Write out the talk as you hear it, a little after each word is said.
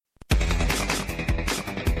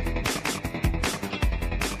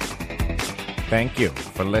Thank you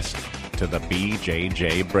for listening to the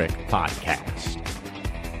BJJ Brick Podcast.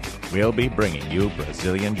 We'll be bringing you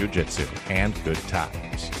Brazilian Jiu-Jitsu and good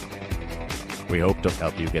times. We hope to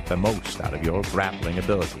help you get the most out of your grappling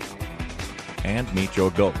ability and meet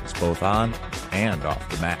your goals both on and off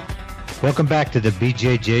the mat. Welcome back to the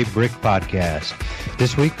BJJ Brick Podcast.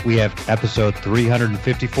 This week we have episode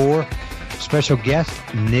 354. Special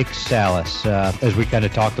guest, Nick Salles. As we kind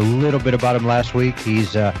of talked a little bit about him last week,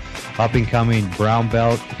 he's up-and-coming brown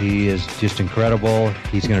belt. He is just incredible.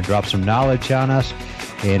 He's going to drop some knowledge on us,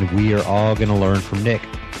 and we are all going to learn from Nick.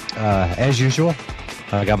 As usual,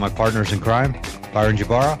 I got my partners in crime, Byron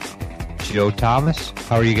Jabara, Joe Thomas.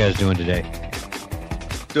 How are you guys doing today?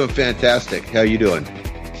 Doing fantastic. How you doing?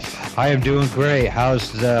 I am doing great.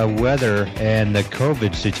 How's the weather and the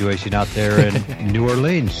COVID situation out there in New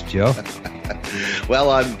Orleans, Joe? Well,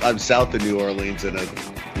 I'm south of New Orleans in a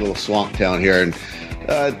little swamp town here, and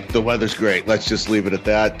the weather's great. Let's just leave it at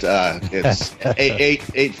that. It's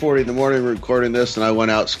 8:40 in the morning. We're recording this, and I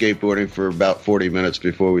went out skateboarding for about 40 minutes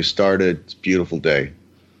before we started. It's a beautiful day.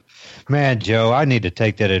 Man, Joe, I need to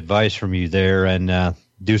take that advice from you there and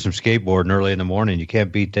do some skateboarding early in the morning. You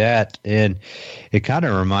can't beat that. And it kind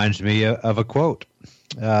of reminds me of a quote.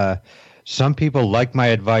 Some people like my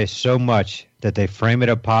advice so much that they frame it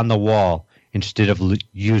upon the wall instead of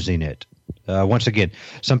using it. Once again,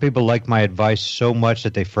 some people like my advice so much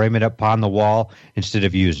that they frame it upon the wall instead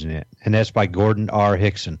of using it. And that's by Gordon R.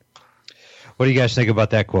 Hickson. What do you guys think about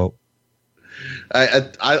that quote?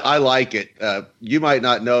 I like it. You might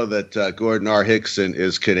not know that Gordon R. Hickson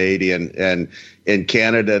is Canadian, and in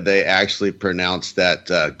Canada they actually pronounce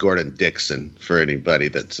that Gordon Dixon for anybody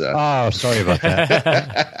that's. Oh, sorry about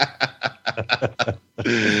that.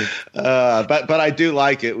 But I do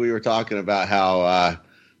like it. We were talking about how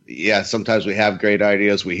sometimes we have great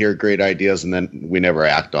ideas, we hear great ideas, and then we never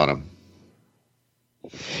act on them.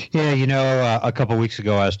 Yeah, a couple of weeks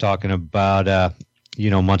ago I was talking about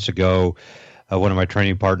months ago. One of my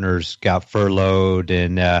training partners got furloughed,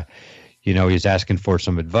 and he's asking for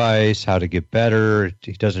some advice, how to get better.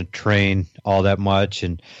 He doesn't train all that much,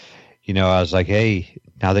 and I was like, hey,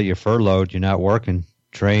 now that you're furloughed, you're not working,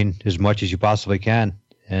 train as much as you possibly can.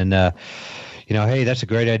 And hey, that's a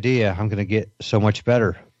great idea. I'm going to get so much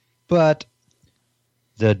better. But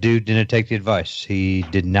the dude didn't take the advice. He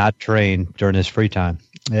did not train during his free time,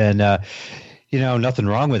 and nothing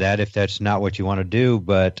wrong with that if that's not what you want to do.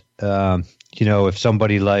 But if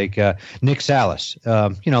somebody like Nick Salles,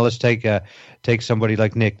 let's take somebody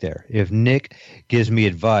like Nick there. If Nick gives me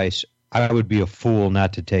advice, I would be a fool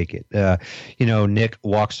not to take it. Nick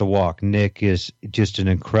walks the walk. Nick is just an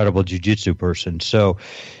incredible jiu-jitsu person. So,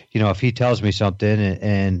 if he tells me something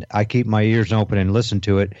and I keep my ears open and listen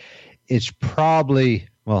to it, it's probably,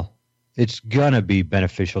 it's going to be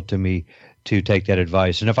beneficial to me to take that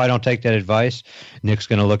advice. And if I don't take that advice, Nick's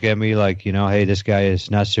going to look at me like, hey, this guy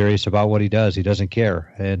is not serious about what he does. He doesn't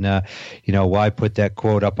care. And, why put that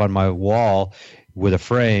quote up on my wall with a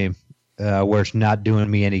frame where it's not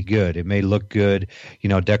doing me any good? It may look good,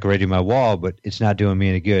 decorating my wall, but it's not doing me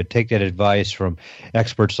any good. Take that advice from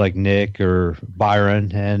experts like Nick or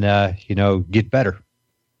Byron and, get better.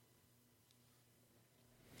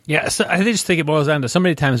 Yeah, so I just think it boils down to so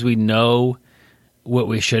many times we know what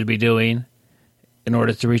we should be doing in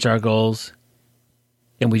order to reach our goals,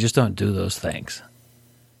 and we just don't do those things.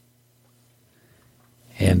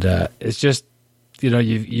 And it's just,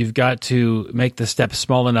 you've got to make the steps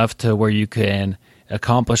small enough to where you can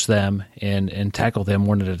accomplish them and tackle them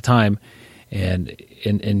one at a time, and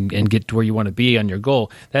get to where you want to be on your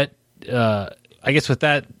goal. That I guess with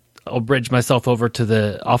that, I'll bridge myself over to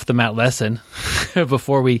the off the mat lesson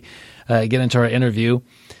before we get into our interview.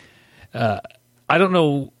 I don't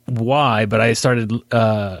know why, but I started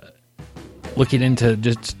looking into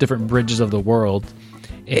just different bridges of the world.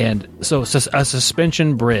 And so a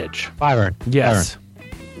suspension bridge. Byron. Yes.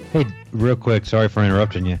 Byron. Hey, real quick, sorry for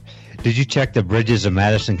interrupting you. Did you check the bridges of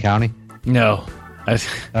Madison County? No.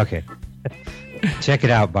 Okay. Check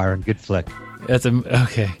it out, Byron. Good flick.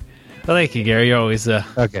 Okay. Well, thank you, Gary. You're always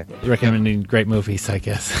okay. recommending great movies, I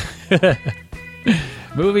guess.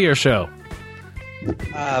 Movie or show?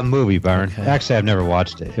 Movie, Byron. Okay. Actually, I've never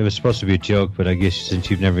watched it. It was supposed to be a joke, but I guess since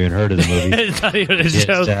you've never even heard of the movie, it's not even a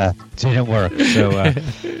joke. It didn't work. So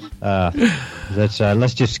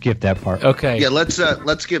let's just skip that part. Okay. Yeah, let's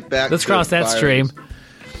get back. Let's cross that stream.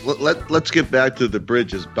 Let's get back to the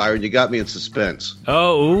bridges, Byron. You got me in suspense.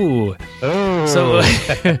 Oh. So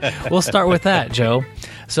we'll start with that, Joe.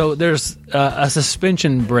 So there's a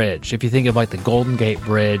suspension bridge. If you think of like the Golden Gate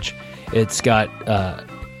Bridge, it's got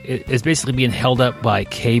it's basically being held up by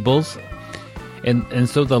cables, and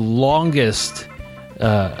so the longest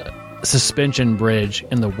suspension bridge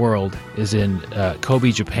in the world is in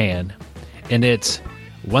Kobe, Japan, and it's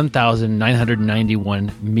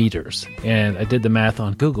 1,991 meters. And I did the math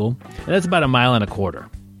on Google, and that's about 1.25 miles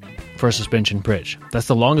for a suspension bridge. That's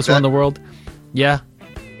the longest one in the world. Yeah.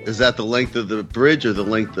 Is that the length of the bridge or the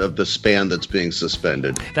length of the span that's being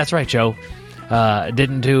suspended? That's right, Joe.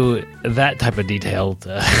 Didn't do that type of detailed.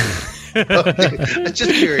 Okay.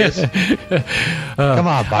 Just curious. Come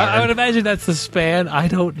on, Byron. I would imagine that's the span.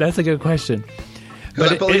 That's a good question.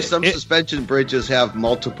 But I believe some suspension bridges have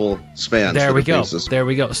multiple spans. There we go. There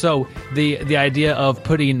we go. So the idea of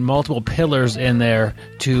putting multiple pillars in there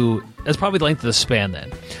that's probably the length of the span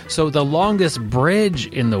then. So the longest bridge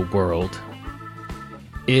in the world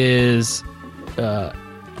is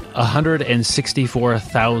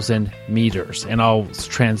 164,000 meters, and I'll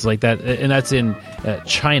translate that, and that's in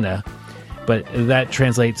China, but that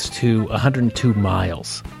translates to 102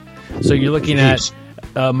 miles. So you're looking at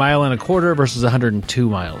 1.25 miles versus 102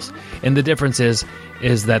 miles, and the difference is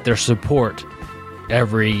that there's support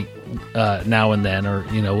every now and then, or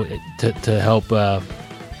to help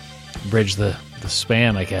bridge the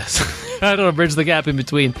span, I guess. I don't know, bridge the gap in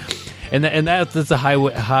between, and that's a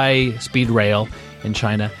high speed rail in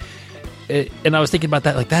China. And I was thinking about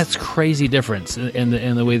that, like that's crazy difference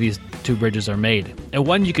in the way these two bridges are made. And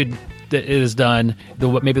one it is done,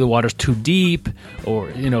 maybe the water's too deep,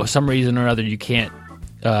 or some reason or other you can't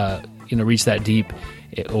reach that deep,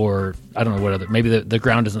 or I don't know what other. Maybe the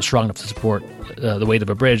ground isn't strong enough to support the weight of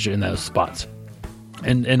a bridge in those spots.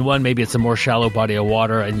 And one, maybe it's a more shallow body of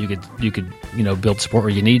water, and you could build support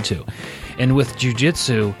where you need to. And with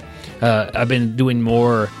jiu-jitsu, I've been doing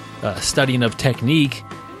more studying of technique,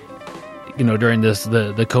 during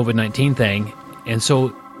the COVID-19 thing, and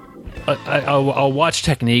so I'll watch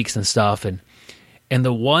techniques and stuff, and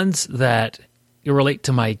the ones that relate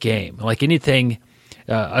to my game, like anything.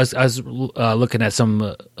 I was looking at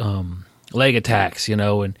some leg attacks,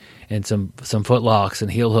 and some foot locks and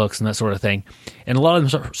heel hooks and that sort of thing, and a lot of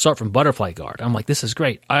them start from butterfly guard. I'm like, this is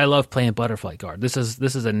great. I love playing butterfly guard. This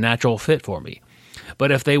is a natural fit for me.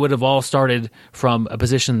 But if they would have all started from a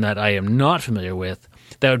position that I am not familiar with,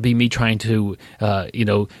 that would be me trying to,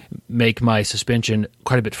 make my suspension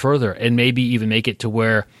quite a bit further, and maybe even make it to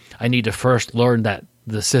where I need to first learn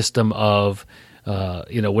the system of,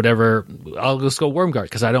 whatever. I'll just go worm guard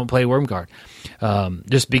because I don't play worm guard. And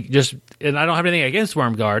I don't have anything against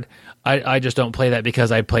worm guard. I just don't play that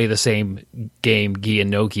because I play the same game, gi and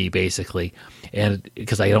no gi, basically, and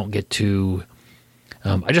because I don't get to.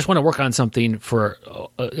 I just want to work on something for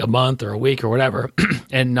a month or a week or whatever,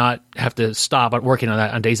 and not have to stop working on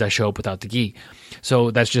that on days I show up without the gi. So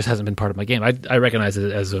that just hasn't been part of my game. I recognize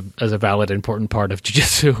it as a valid, important part of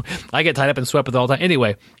jiu-jitsu. I get tied up and swept with it all the time.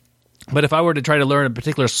 Anyway, but if I were to try to learn a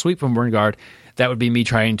particular sweep from worm guard, that would be me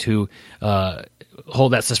trying to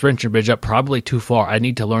hold that suspension bridge up probably too far. I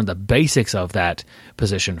need to learn the basics of that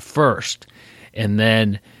position first, and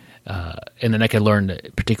then I can learn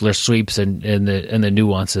particular sweeps and the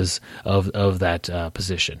nuances of that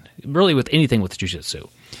position. Really, with anything with jiu-jitsu,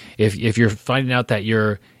 if you're finding out that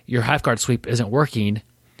your half guard sweep isn't working,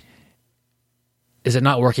 is it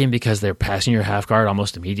not working because they're passing your half guard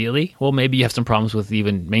almost immediately? Well, maybe you have some problems with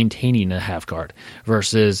even maintaining a half guard.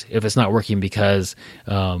 Versus if it's not working because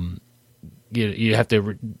you have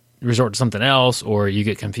to resort to something else, or you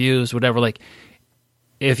get confused, whatever. Like,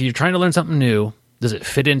 if you're trying to learn something new, does it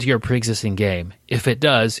fit into your pre-existing game? If it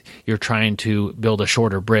does, you're trying to build a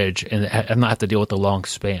shorter bridge and not have to deal with the long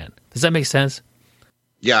span. Does that make sense?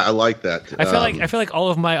 Yeah, I like that. I feel like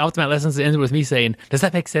all of my ultimate lessons end with me saying, "Does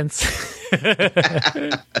that make sense?"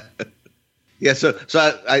 Yeah, so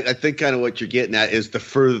I think kind of what you're getting at is the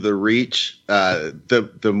further the reach,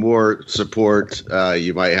 the more support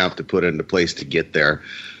you might have to put into place to get there.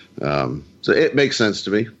 So it makes sense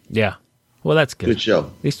to me. Yeah. Well, that's good. Good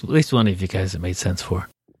show. At least one of you guys it made sense for.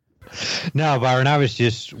 No, Byron, I was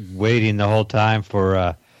just waiting the whole time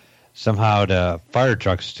for somehow the fire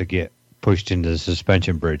trucks to get pushed into the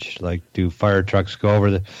suspension bridge. Like, do fire trucks go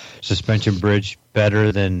over the suspension bridge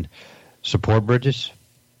better than support bridges,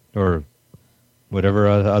 or whatever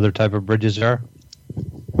other type of bridges there are?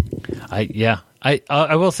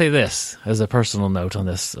 I will say this as a personal note on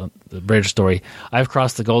this the bridge story. I've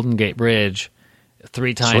crossed the Golden Gate Bridge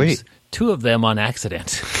 3 times. Sweet. 2 of them on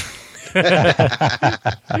accident.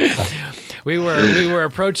 we were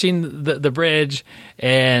approaching the bridge,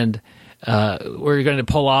 and we were going to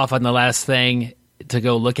pull off on the last thing to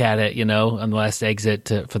go look at it, on the last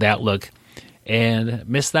exit for the outlook, and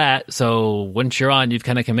missed that. So once you're on, you've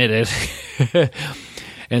kind of committed.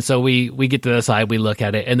 And so we get to the side, we look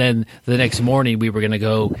at it, and then the next morning we were going to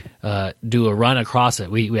go do a run across it.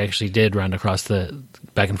 We actually did run across the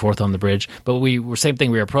back and forth on the bridge, but we were same thing.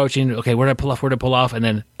 We were approaching. Okay, where did I pull off? And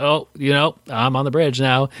then I'm on the bridge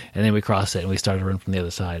now. And then we crossed it and we started to run from the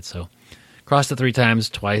other side. So crossed it 3 times,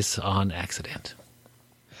 twice on accident.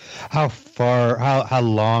 How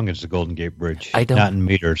long is the Golden Gate Bridge? I don't, not in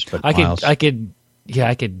meters, but miles. I could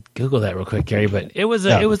Google that real quick, Gary. But it was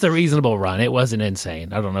a reasonable run. It wasn't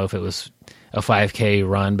insane. I don't know if it was a 5K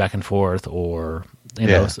run back and forth or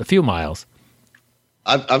a few miles.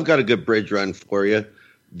 I've got a good bridge run for you.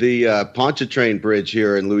 The Pontchartrain Bridge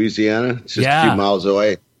here in Louisiana, it's just a few miles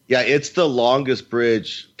away. Yeah, it's the longest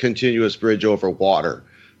continuous bridge over water.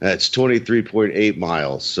 It's 23.8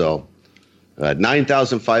 miles, so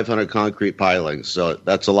 9,500 concrete pilings. So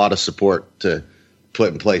that's a lot of support to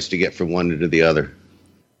put in place to get from one to the other.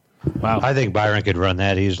 Wow. I think Byron could run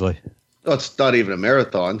that easily. Well, it's not even a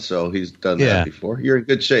marathon, so he's done that before. You're in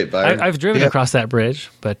good shape, Byron. I've driven across that bridge,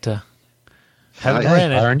 but haven't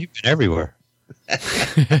ran it. Byron, you've been everywhere.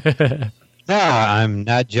 No, I'm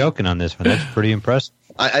not joking on this one. That's pretty impressive.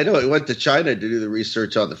 I know. I went to China to do the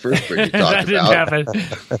research on the first bridge you talked about. That didn't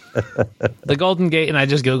happen. The Golden Gate, and I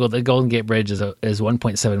just Googled, the Golden Gate Bridge is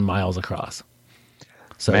 1.7 miles across.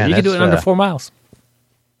 So you can do it in under 4 miles.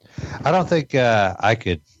 I don't think I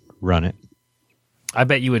could run it. I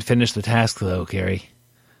bet you would finish the task, though, Gary.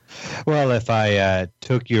 Well, if I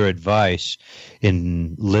took your advice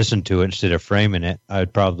and listened to it instead of framing it,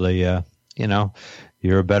 I'd probably,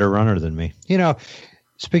 you're a better runner than me.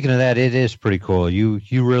 Speaking of that, it is pretty cool. You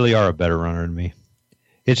really are a better runner than me.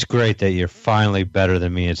 It's great that you're finally better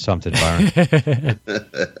than me at something, Byron.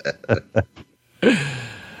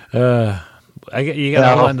 I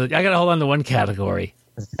gotta hold on to one category.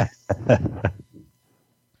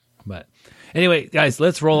 But anyway, guys,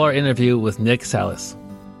 let's roll our interview with Nick Salles.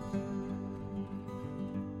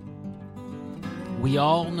 We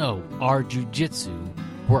all know our jiu-jitsu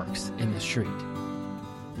works in the street.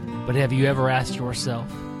 But have you ever asked yourself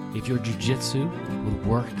if your jiu-jitsu would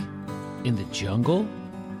work in the jungle?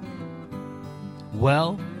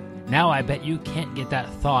 Well, now I bet you can't get that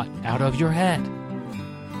thought out of your head.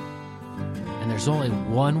 And there's only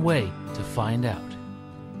one way to find out.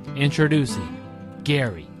 Introducing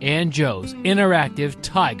Gary and Joe's interactive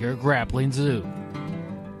Tiger Grappling Zoo.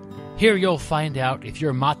 Here you'll find out if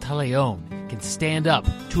your Mataleon can stand up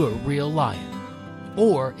to a real lion,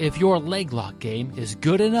 or if your leg lock game is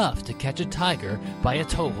good enough to catch a tiger by a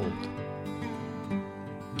toehold.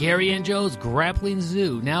 Gary and Joe's Grappling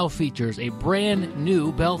Zoo now features a brand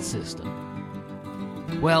new belt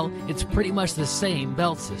system. Well, it's pretty much the same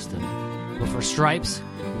belt system, but for stripes,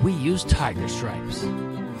 we use tiger stripes.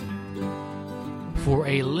 For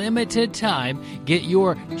a limited time, get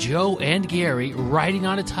your Joe and Gary riding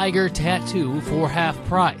on a tiger tattoo for half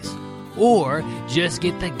price. Or just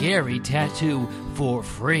get the Gary tattoo for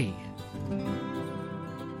free.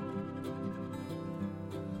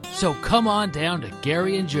 So come on down to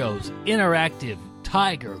Gary and Joe's interactive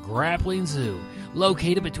Tiger Grappling Zoo,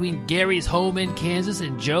 located between Gary's home in Kansas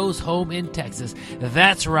and Joe's home in Texas.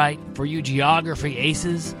 That's right, for you geography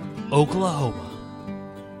aces, Oklahoma.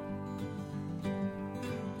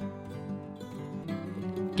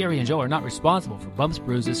 Gary and Joe are not responsible for bumps,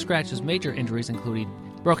 bruises, scratches, major injuries, including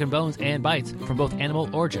broken bones and bites from both animal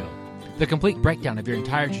or Joe. The complete breakdown of your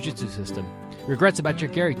entire jiu-jitsu system. Regrets about your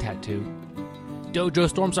Gary tattoo. Dojo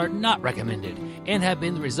storms are not recommended and have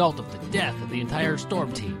been the result of the death of the entire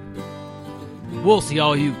storm team. We'll see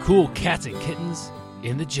all you cool cats and kittens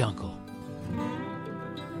in the jungle.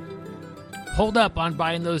 Hold up on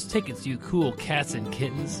buying those tickets, you cool cats and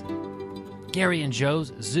kittens. Gary and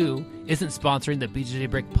Joe's Zoo isn't sponsoring the BJJ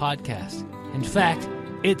Brick podcast. In fact,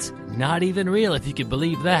 it's not even real, if you can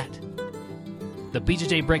believe that. The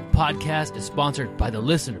BJJ Brick podcast is sponsored by the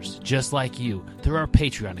listeners just like you through our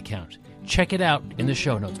Patreon account. Check it out in the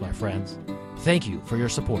show notes, my friends. Thank you for your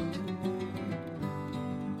support.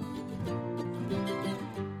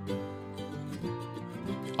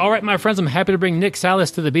 All right, my friends, I'm happy to bring Nick Salles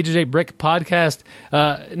to the BJJ Brick podcast.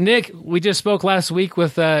 Nick, we just spoke last week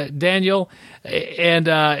with Daniel, and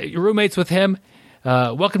your roommates with him.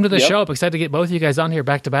 Welcome to the show. I'm excited to get both of you guys on here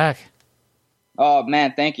back to back. Oh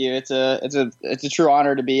man, thank you. It's a true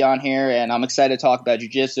honor to be on here, and I'm excited to talk about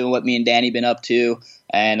jiu-jitsu and what me and Danny been up to,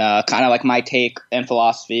 and kind of like my take and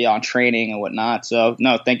philosophy on training and whatnot. So,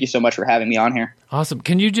 no, thank you so much for having me on here. Awesome.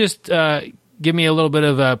 Can you just give me a little bit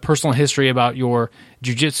of personal history about your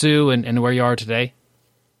jiu-jitsu and where you are today?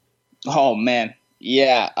 Oh man,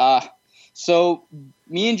 yeah. So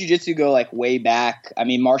me and jiu-jitsu go like way back. I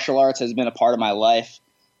mean, martial arts has been a part of my life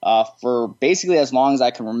for basically as long as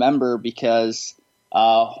I can remember, because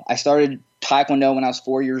I started Taekwondo when I was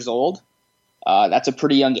 4 years old. That's a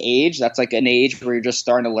pretty young age. That's like an age where you're just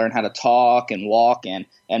starting to learn how to talk and walk and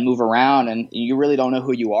move around, and you really don't know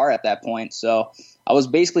who you are at that point. So I was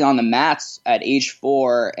basically on the mats at age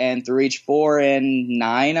 4, and through age 4 and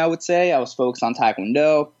 9, I would say, I was focused on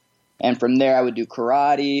Taekwondo. And from there, I would do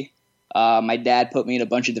karate. My dad put me in a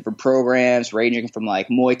bunch of different programs, ranging from like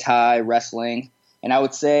Muay Thai, wrestling. And I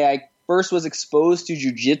would say I first was exposed to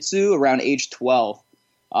jiu-jitsu around age 12.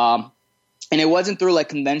 And it wasn't through like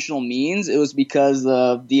conventional means. It was because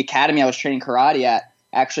the academy I was training karate at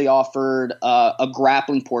actually offered a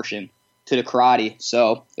grappling portion to the karate.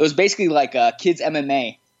 So it was basically like kids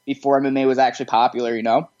MMA before MMA was actually popular, you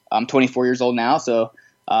know. I'm 24 years old now, so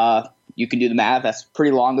you can do the math. That's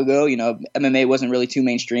pretty long ago. You know, MMA wasn't really too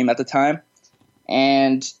mainstream at the time.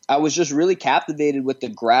 And I was just really captivated with the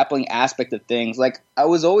grappling aspect of things. Like, I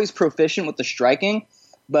was always proficient with the striking,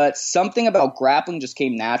 but something about grappling just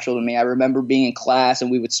came natural to me. I remember being in class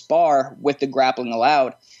and we would spar with the grappling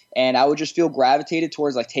allowed, and I would just feel gravitated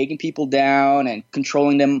towards like taking people down and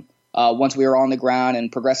controlling them once we were on the ground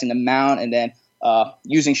and progressing to mount, and then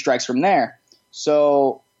using strikes from there.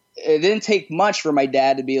 So it didn't take much for my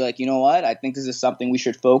dad to be like, you know what, I think this is something we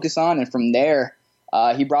should focus on. And from there,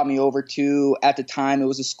 he brought me over to, at the time, it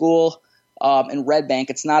was a school in Red Bank.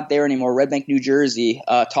 It's not there anymore. Red Bank, New Jersey,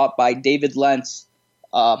 taught by David Lentz,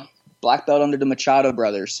 black belt under the Machado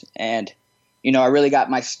brothers. And, you know, I really got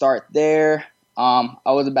my start there. I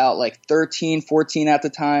was about like 13, 14 at the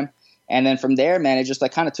time. And then from there, man, it just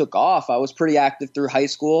like kind of took off. I was pretty active through high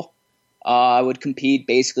school. I would compete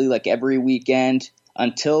basically like every weekend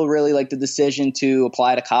until really like the decision to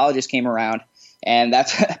apply to colleges came around. And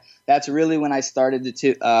that's really when I started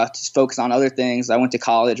to focus on other things. I went to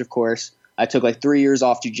college, of course. I took like 3 years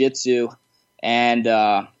off jiu-jitsu. And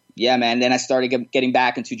yeah, man, then I started getting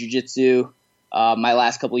back into jiu-jitsu my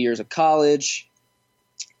last couple of years of college.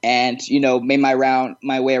 And, you know, made my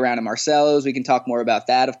way around in Marcelo's. We can talk more about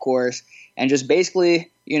that, of course. And just basically,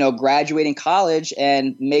 you know, graduating college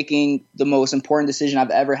and making the most important decision I've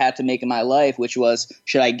ever had to make in my life, which was,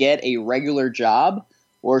 should I get a regular job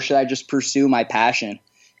or should I just pursue my passion?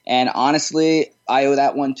 And honestly, I owe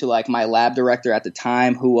that one to like my lab director at the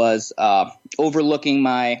time, who was overlooking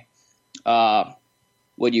my, what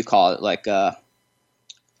do you call it? Like,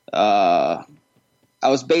 I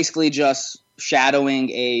was basically just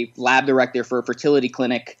shadowing a lab director for a fertility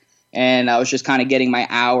clinic, and I was just kind of getting my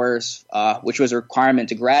hours, which was a requirement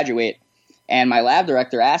to graduate. And my lab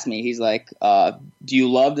director asked me, he's like, do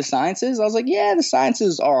you love the sciences? I was like, yeah, the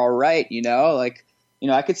sciences are all right, you know, like, you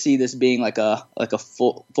know, I could see this being like a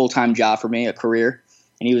full-time job for me, a career.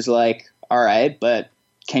 And he was like, all right, but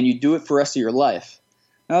can you do it for the rest of your life?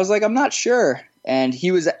 And I was like, I'm not sure. And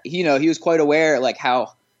he was quite aware like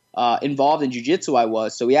how involved in jiu-jitsu I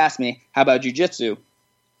was. So he asked me, how about jiu-jitsu?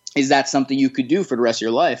 Is that something you could do for the rest of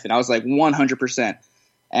your life? And I was like, 100%.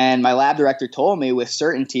 And my lab director told me with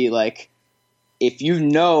certainty, like, if you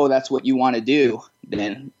know that's what you want to do,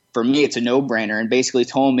 then for me, it's a no-brainer, and basically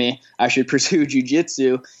told me I should pursue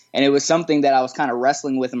jiu-jitsu. And it was something that I was kind of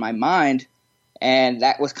wrestling with in my mind. And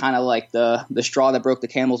that was kind of like the straw that broke the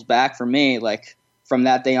camel's back for me. Like, from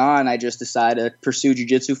that day on, I just decided to pursue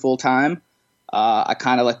jiu-jitsu full-time. I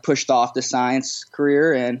kind of like pushed off the science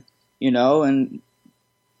career, and, you know, and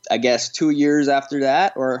I guess 2 years after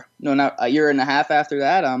that, or no, not a year and a half after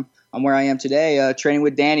that, I'm where I am today, training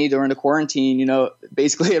with Danny during the quarantine, you know,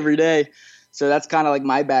 basically every day. So that's kind of like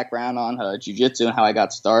my background on jiu-jitsu and how I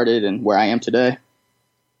got started and where I am today.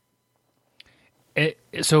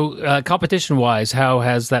 So competition-wise, how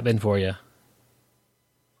has that been for you?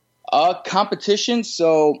 Competition,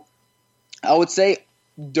 so I would say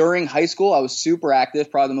during high school, I was super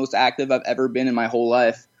active, probably the most active I've ever been in my whole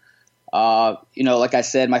life. You know, like I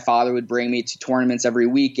said, my father would bring me to tournaments every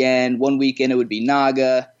weekend. One weekend it would be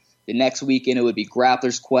Naga. The next weekend it would be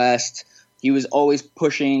Grappler's Quest. He was always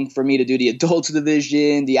pushing for me to do the adults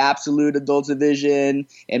division, the absolute adults division.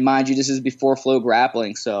 And mind you, this is before Flow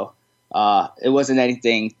Grappling, so it wasn't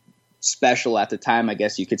anything special at the time, I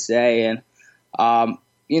guess you could say. And,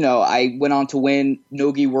 you know, I went on to win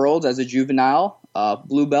Nogi Worlds as a juvenile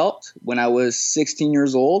blue belt when I was 16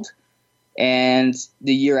 years old. And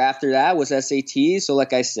the year after that was SAT. So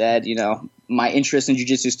like I said, you know, my interest in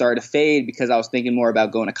jiu-jitsu started to fade because I was thinking more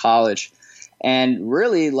about going to college. And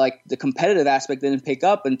really, like, the competitive aspect didn't pick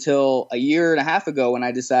up until a year and a half ago when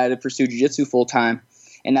I decided to pursue jiu-jitsu full-time.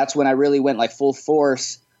 And that's when I really went, like, full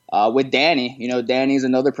force with Danny. You know, Danny's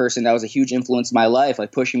another person that was a huge influence in my life,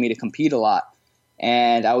 like, pushing me to compete a lot.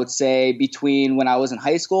 And I would say between when I was in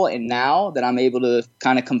high school and now that I'm able to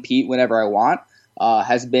kind of compete whenever I want,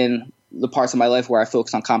 has been the parts of my life where I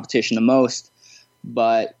focus on competition the most.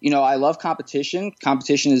 But, I love competition.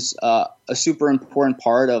 Competition is a super important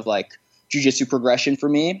part of like jiu-jitsu progression for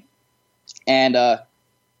me. And,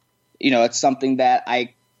 it's something that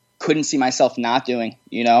I couldn't see myself not doing,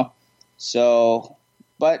 So,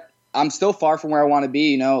 but I'm still far from where I want to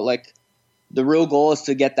be, like the real goal is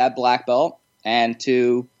to get that black belt and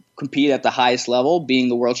to compete at the highest level, being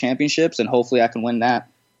the world championships, and hopefully I can win that.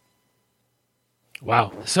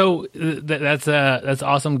 Wow. So that's an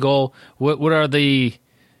awesome goal. What are the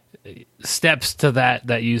steps to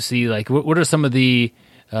that you see? Like, what are some of the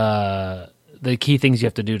key things you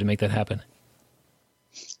have to do to make that happen?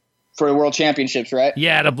 For the world championships, right?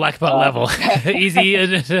 Yeah, at a black belt level. Easy.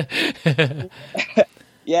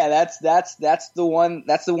 Yeah, that's the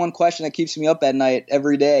one question that keeps me up at night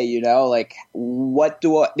every day, like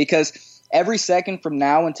because every second from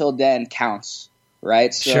now until then counts,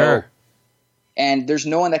 right? So, sure. And there's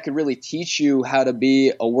no one that could really teach you how to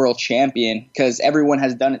be a world champion because everyone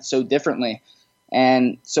has done it so differently.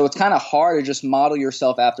 And so it's kind of hard to just model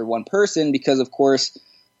yourself after one person because, of course,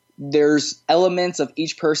 there's elements of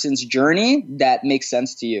each person's journey that make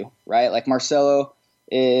sense to you, right? Like Marcelo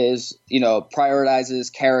is,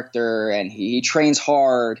 prioritizes character and he trains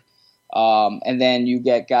hard. And then you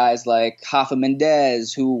get guys like Rafa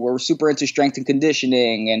Mendez who were super into strength and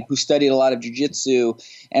conditioning and who studied a lot of jiu-jitsu.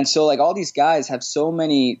 And so like all these guys have so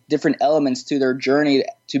many different elements to their journey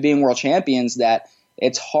to being world champions that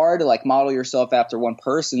it's hard to like model yourself after one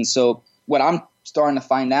person. So what I'm starting to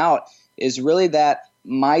find out is really that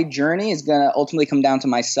my journey is going to ultimately come down to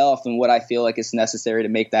myself and what I feel like is necessary to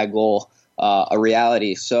make that goal a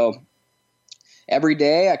reality. So every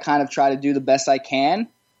day I kind of try to do the best I can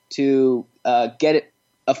to get it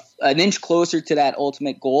an inch closer to that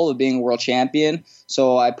ultimate goal of being a world champion.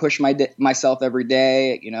 So I push myself every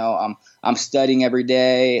day. I'm studying every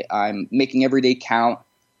day. I'm making every day count.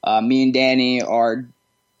 Me and Danny are,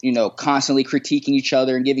 constantly critiquing each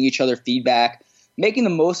other and giving each other feedback, making the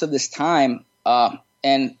most of this time.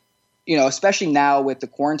 And, especially now with the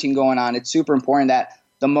quarantine going on, it's super important that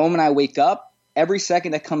the moment I wake up, every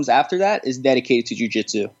second that comes after that is dedicated to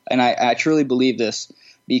jiu-jitsu. And I truly believe this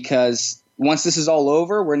because once this is all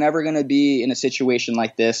over, we're never going to be in a situation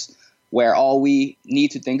like this where all we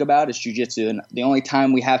need to think about is jiu-jitsu. And the only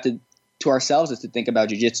time we have to ourselves is to think about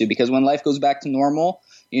jiu-jitsu because when life goes back to normal,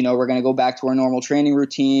 we're going to go back to our normal training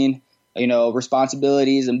routine,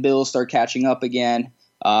 responsibilities and bills start catching up again.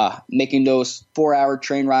 Making those 4-hour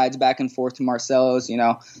train rides back and forth to Marcelo's,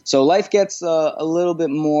 so life gets a little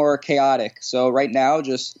bit more chaotic. So right now,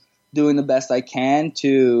 just doing the best I can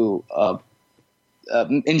to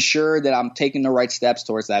ensure that I'm taking the right steps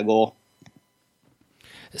towards that goal.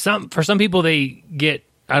 For some people, they get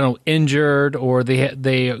injured or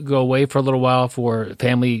they go away for a little while for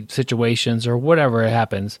family situations or whatever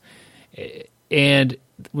happens, and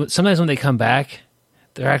sometimes when they come back,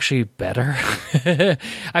 they're actually better.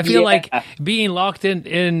 I feel like being locked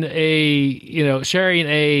in a, sharing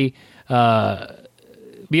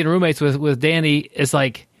being roommates with Danny is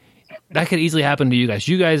like, that could easily happen to you guys.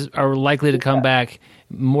 You guys are likely to come back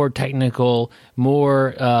more technical,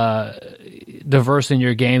 more diverse in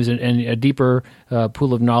your games and a deeper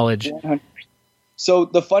pool of knowledge. So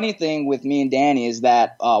the funny thing with me and Danny is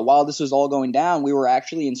that while this was all going down, we were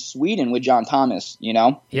actually in Sweden with John Thomas,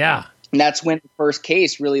 Yeah. And that's when the first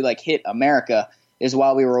case really hit America is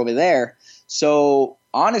while we were over there. So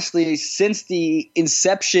honestly, since the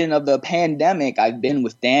inception of the pandemic, I've been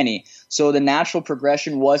with Danny. So the natural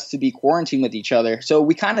progression was to be quarantined with each other. So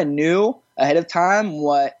we kind of knew ahead of time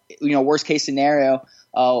what, worst case scenario,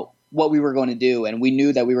 what we were going to do. And we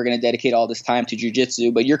knew that we were going to dedicate all this time to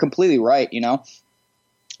jiu-jitsu. But you're completely right.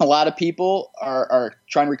 A lot of people are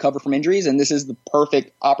trying to recover from injuries, and this is the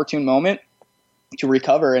perfect opportune moment to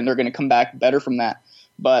recover, and they're going to come back better from that.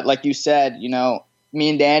 But like you said, me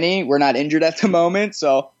and Danny, we're not injured at the moment,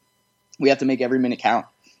 so we have to make every minute count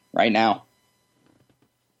right now.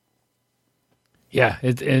 Yeah,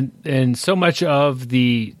 and so much of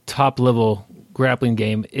the top level grappling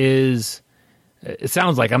game is, it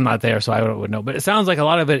sounds like, I'm not there, so I would know, but it sounds like a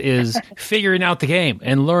lot of it is figuring out the game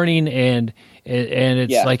and learning, and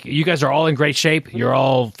it's like you guys are all in great shape. You're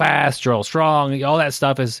all fast. You're all strong. All that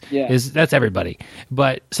stuff is that's everybody.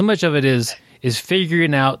 But so much of it is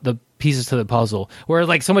figuring out the pieces to the puzzle. Where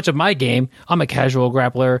like so much of my game, I'm a casual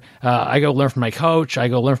grappler. I go learn from my coach. I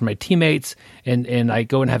go learn from my teammates, and I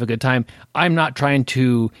go and have a good time. I'm not trying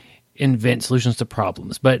to invent solutions to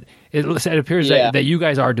problems. But it appears that you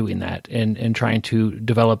guys are doing that and trying to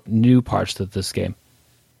develop new parts of this game.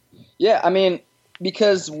 Yeah, I mean,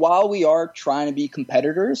 because while we are trying to be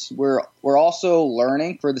competitors, we're also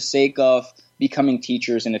learning for the sake of becoming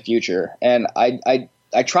teachers in the future. And I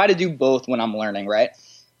try to do both when I'm learning, right?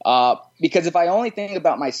 Because if I only think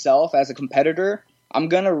about myself as a competitor, I'm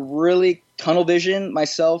going to really tunnel vision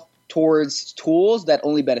myself towards tools that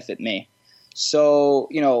only benefit me. So,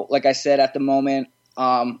 like I said, at the moment,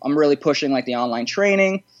 I'm really pushing like the online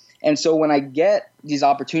training. And so when I get these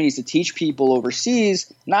opportunities to teach people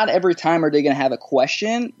overseas, not every time are they going to have a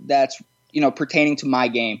question that's, pertaining to my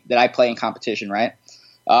game that I play in competition, right?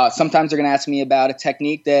 Sometimes they're going to ask me about a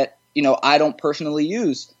technique that, I don't personally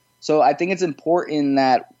use. So I think it's important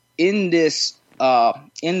that in this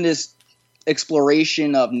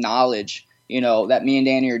exploration of knowledge, that me and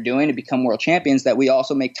Danny are doing to become world champions, that we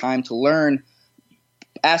also make time to learn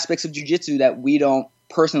aspects of jiu-jitsu that we don't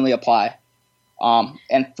personally apply.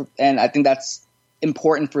 And I think that's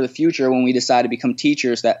important for the future when we decide to become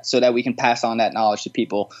teachers, so that we can pass on that knowledge to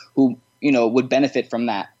people who, would benefit from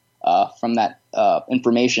that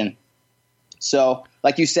information. So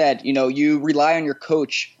like you said, you rely on your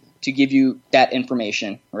coach to give you that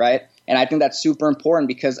information, right? And I think that's super important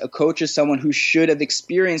because a coach is someone who should have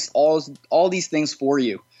experienced all these things for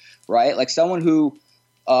you, right? Like someone who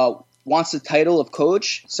wants the title of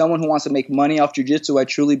coach, someone who wants to make money off jiu-jitsu, I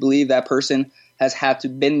truly believe that person has had to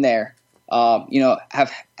been there,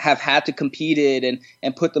 have had to competed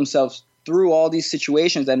and put themselves through all these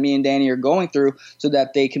situations that me and Danny are going through so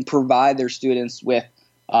that they can provide their students with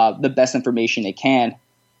the best information they can.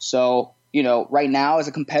 So, right now as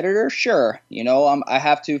a competitor, sure, I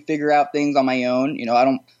have to figure out things on my own. I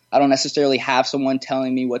don't necessarily have someone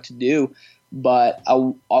telling me what to do, but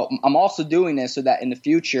I'm also doing this so that in the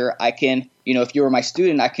future I can, if you were my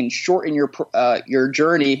student, I can shorten your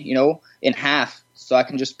journey, in half. So I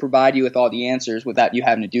can just provide you with all the answers without you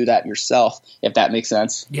having to do that yourself, if that makes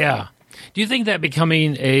sense. Yeah. Do you think that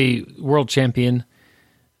becoming a world champion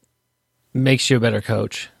makes you a better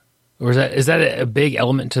coach? Or is that a big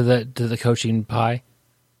element to the coaching pie?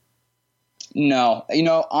 No,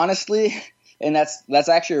 honestly, and that's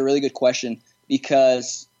actually a really good question,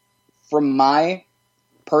 because from my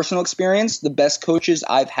personal experience, the best coaches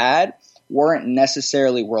I've had weren't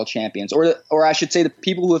necessarily world champions, or I should say the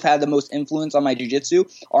people who have had the most influence on my jiu-jitsu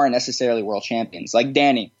aren't necessarily world champions. Like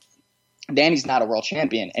Danny. Danny's not a world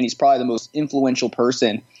champion, and he's probably the most influential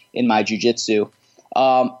person in my jiu-jitsu.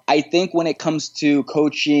 I think when it comes to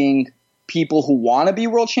coaching people who want to be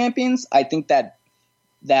world champions, I think that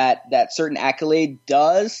certain accolade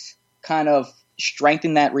does kind of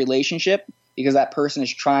strengthen that relationship because that person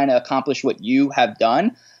is trying to accomplish what you have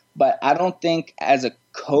done. But I don't think as a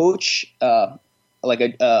coach, like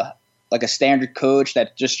a standard coach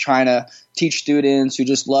that's just trying to teach students who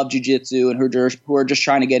just love jiu-jitsu and who are just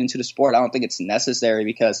trying to get into the sport, I don't think it's necessary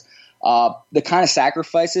because the kind of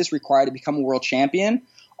sacrifices required to become a world champion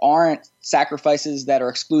aren't sacrifices that are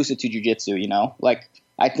exclusive to jiu-jitsu, Like,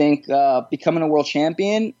 I think becoming a world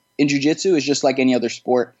champion in jiu-jitsu is just like any other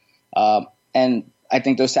sport. And I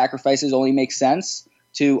think those sacrifices only make sense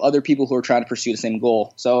to other people who are trying to pursue the same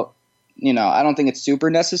goal. So, I don't think it's super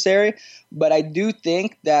necessary, but I do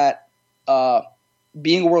think that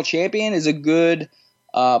being a world champion is a good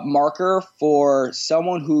marker for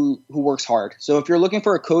someone who works hard. So if you're looking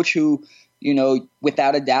for a coach who,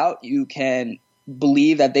 without a doubt, you can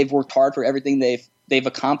believe that they've worked hard for everything they've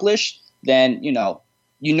accomplished, then,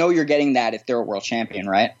 you're getting that if they're a world champion,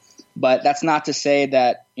 right? But that's not to say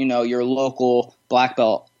that, your local black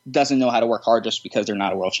belt doesn't know how to work hard just because they're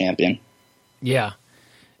not a world champion. Yeah.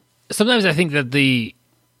 Sometimes I think that the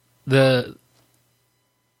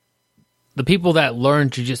people that learn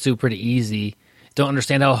jiu-jitsu pretty easy don't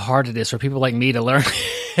understand how hard it is for people like me to learn.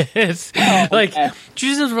 It's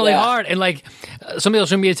jiu-jitsu is really hard. And like somebody will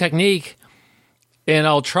show me a technique and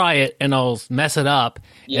I'll try it and I'll mess it up.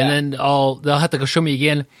 Yeah. And then they'll have to go show me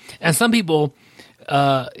again. And some people,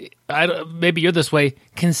 maybe you're this way,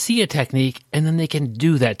 can see a technique and then they can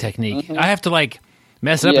do that technique. Mm-hmm. I have to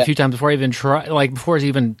mess it up a few times before I even try, before it's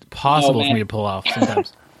even possible for me to pull off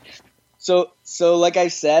sometimes. So like I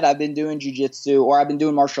said, I've been doing jiu-jitsu, or I've been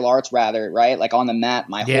doing martial arts rather, right? Like on the mat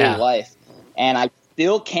my whole life. And I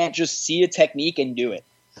still can't just see a technique and do it.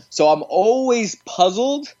 So I'm always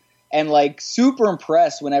puzzled and super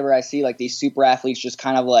impressed whenever I see these super athletes just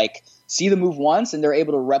kind of see the move once and they're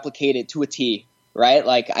able to replicate it to a T,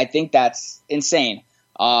 right? I think that's insane.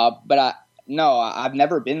 But I've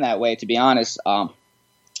never been that way, to be honest.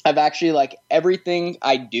 I've actually everything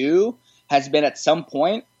I do has been at some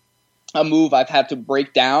point a move I've had to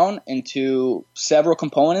break down into several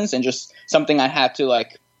components and just something I had to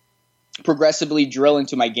like progressively drill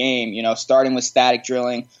into my game, starting with static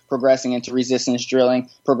drilling, progressing into resistance drilling,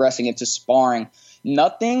 progressing into sparring.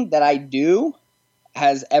 Nothing that I do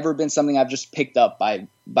has ever been something I've just picked up by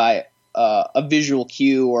a visual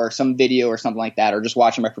cue or some video or something like that, or just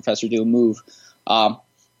watching my professor do a move.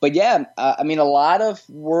 But yeah, I mean, a lot of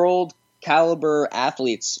world caliber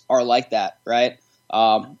athletes are like that, right?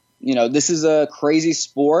 This is a crazy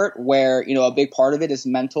sport where, a big part of it is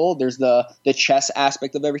mental. There's the chess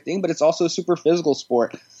aspect of everything, but it's also a super physical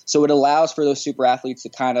sport. So it allows for those super athletes to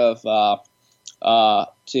kind of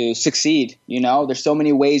to succeed. There's so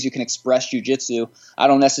many ways you can express jiu-jitsu. I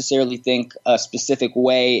don't necessarily think a specific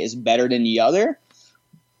way is better than the other.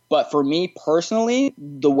 But for me personally,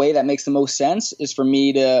 the way that makes the most sense is for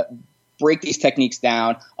me to break these techniques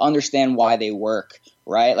down, understand why they work,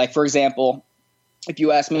 right? Like, for example, if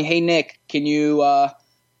you ask me, hey, Nick, can you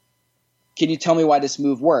tell me why this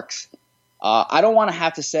move works? I don't want to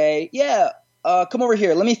have to say, come over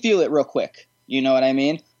here. Let me feel it real quick. You know what I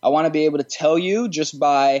mean? I want to be able to tell you just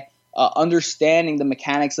by understanding the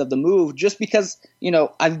mechanics of the move, just because,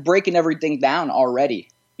 I've broken everything down already.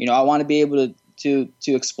 I want to be able to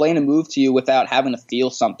explain a move to you without having to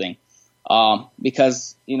feel something.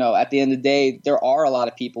 Because, at the end of the day, there are a lot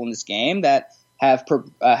of people in this game that have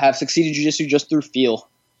succeeded in jiu-jitsu just through feel,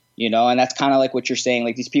 and that's kind of like what you're saying,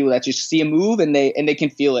 like these people that just see a move and they can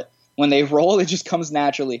feel it. When they roll, it just comes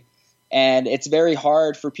naturally. And it's very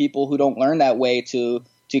hard for people who don't learn that way to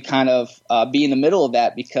kind of be in the middle of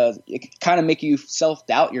that, because it can kind of make you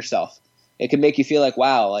self-doubt yourself. It can make you feel like,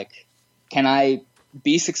 wow, like, can I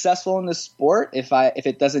be successful in this sport if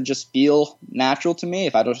it doesn't just feel natural to me,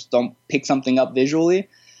 if I just don't pick something up visually?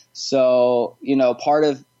 So, part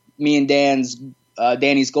of me and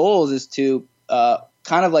Danny's goals is to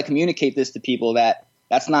kind of like communicate this to people that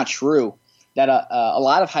that's not true, that a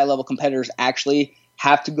lot of high-level competitors actually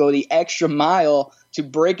have to go the extra mile to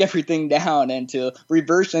break everything down and to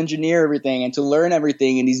reverse engineer everything and to learn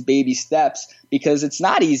everything in these baby steps, because it's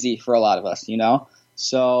not easy for a lot of us,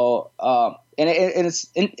 So, and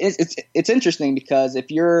it's interesting, because if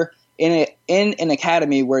you're in an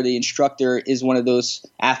academy where the instructor is one of those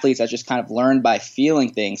athletes that just kind of learn by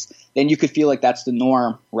feeling things, then you could feel like that's the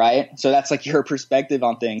norm, right? So that's like your perspective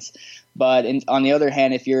on things. But on the other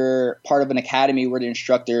hand, if you're part of an academy where the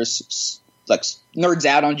instructor is like nerds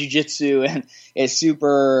out on jiu-jitsu and is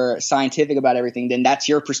super scientific about everything, then that's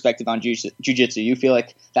your perspective on jiu-jitsu. You feel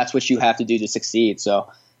like that's what you have to do to succeed.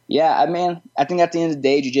 So yeah, I mean, I think at the end of the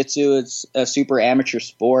day, jiu-jitsu is a super amateur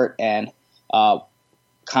sport, and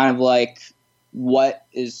kind of like what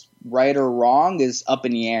is right or wrong is up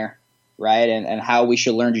in the air, right? And how we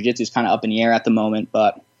should learn jiu-jitsu is kind of up in the air at the moment.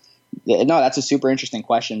 But no, that's a super interesting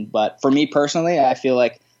question. But for me personally, I feel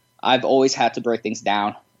like I've always had to break things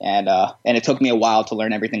down, and it took me a while to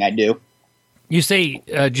learn everything I do. You say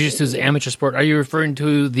jiu-jitsu is an amateur sport. Are you referring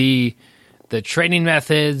to the training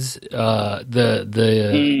methods,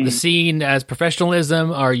 the scene as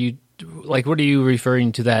professionalism? Are you like, what are you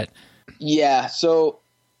referring to that? Yeah, so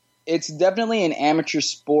it's definitely an amateur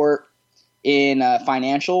sport in a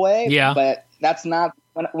financial way. Yeah, but that's not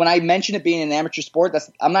when I mention it being an amateur sport.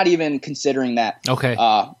 I'm not even considering that. Okay,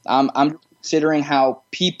 I'm considering how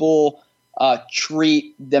people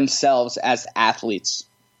treat themselves as athletes,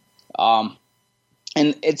 and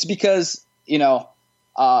it's because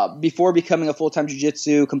before becoming a full-time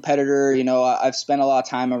jiu-jitsu competitor, I've spent a lot of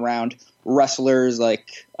time around wrestlers,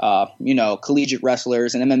 like, collegiate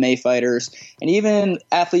wrestlers and MMA fighters, and even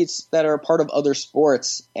athletes that are a part of other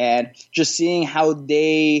sports, and just seeing how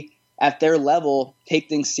they, at their level, take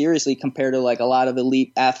things seriously compared to like a lot of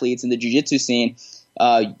elite athletes in the jiu-jitsu scene,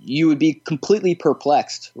 you would be completely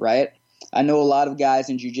perplexed, right? I know a lot of guys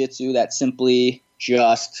in jiu-jitsu that simply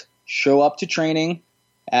just show up to training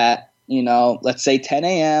at, let's say 10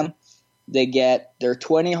 a.m. They get their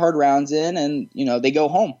 20 hard rounds in, and, they go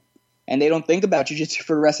home, and they don't think about jiu-jitsu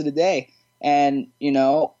for the rest of the day. And,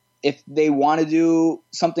 if they want to do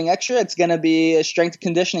something extra, it's going to be a strength and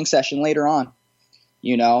conditioning session later on,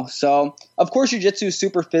 So, of course, jiu-jitsu is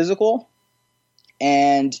super physical,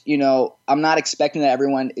 and, I'm not expecting that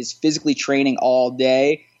everyone is physically training all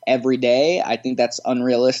day, every day. I think that's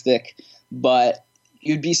unrealistic, but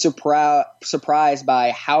you'd be surprised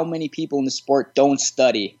by how many people in the sport don't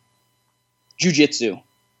study jiu-jitsu,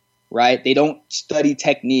 right? They don't study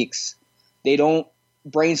techniques. They don't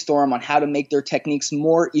brainstorm on how to make their techniques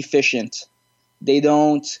more efficient. They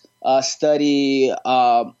don't study,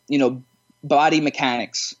 body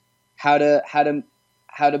mechanics, how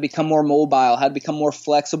to become more mobile, how to become more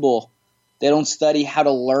flexible, They don't study how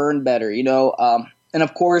to learn better, and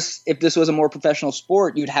of course, if this was a more professional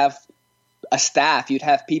sport, you'd have a staff, you'd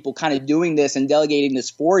have people kind of doing this and delegating this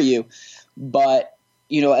for you. But,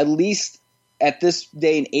 at least at this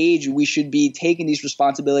day and age, we should be taking these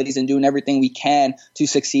responsibilities and doing everything we can to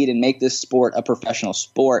succeed and make this sport a professional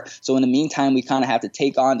sport. So in the meantime, we kind of have to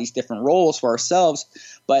take on these different roles for ourselves.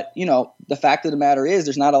 But, the fact of the matter is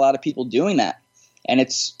there's not a lot of people doing that. And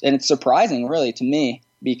it's surprising, really, to me,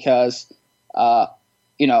 because,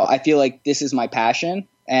 I feel like this is my passion,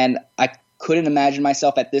 and I couldn't imagine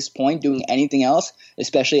myself at this point doing anything else,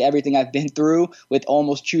 especially everything I've been through with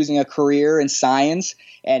almost choosing a career in science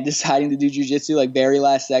and deciding to do jiu-jitsu like very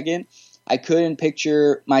last second. I couldn't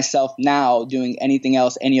picture myself now doing anything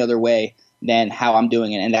else any other way than how I'm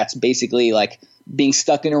doing it. And that's basically like being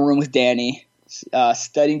stuck in a room with Danny,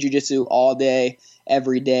 studying jiu-jitsu all day,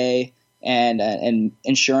 every day, and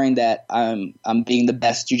ensuring that I'm being the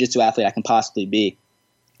best jiu-jitsu athlete I can possibly be.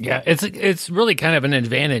 Yeah, it's really kind of an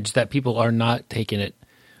advantage that people are not taking it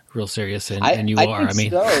real serious, and you are. I mean,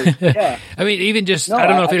 so. Yeah. I mean, even just I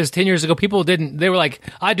don't know if it was 10 years ago, people didn't. They were like,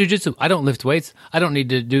 "I do jiu-jitsu. I don't lift weights. I don't need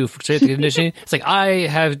to do strength conditioning." It's like I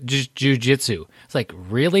have jiu-jitsu. It's like,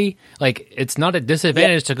 really? Like, it's not a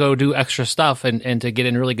disadvantage to go do extra stuff and to get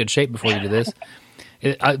in really good shape before you do this.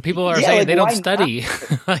 People are saying they don't study.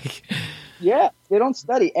 Like, yeah, they don't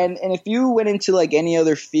study, and if you went into like any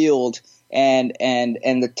other field. And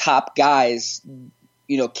the top guys,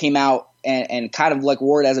 came out and kind of like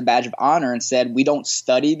wore it as a badge of honor and said, we don't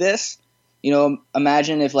study this.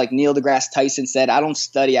 Imagine if like Neil deGrasse Tyson said, I don't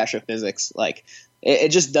study astrophysics. Like it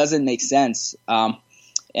just doesn't make sense.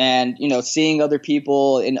 And, seeing other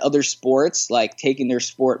people in other sports, like taking their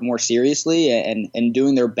sport more seriously and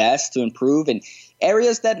doing their best to improve in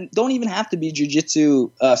areas that don't even have to be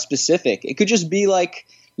jiu-jitsu specific. It could just be like,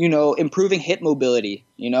 improving hip mobility,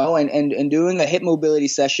 and doing a hip mobility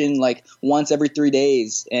session like once every 3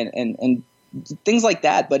 days and things like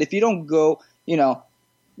that. But if you don't go,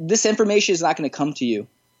 this information is not going to come to you,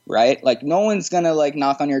 right? Like no one's going to like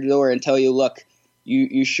knock on your door and tell you, look,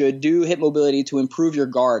 you should do hip mobility to improve your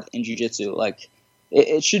guard in jiu-jitsu. Like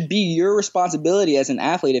it should be your responsibility as an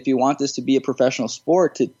athlete, if you want this to be a professional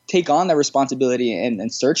sport, to take on that responsibility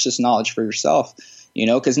and search this knowledge for yourself.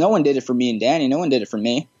 Because no one did it for me and Danny. No one did it for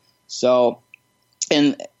me. So,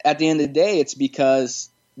 and at the end of the day, it's because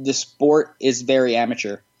the sport is very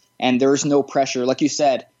amateur and there's no pressure. Like you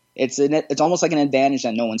said, it's almost like an advantage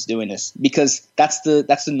that no one's doing this, because that's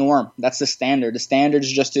the norm. That's the standard. The standard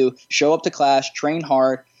is just to show up to class, train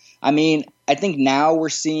hard. I mean, I think now we're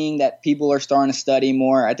seeing that people are starting to study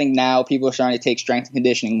more. I think now people are starting to take strength and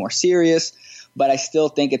conditioning more serious, but I still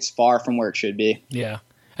think it's far from where it should be. Yeah.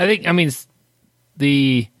 I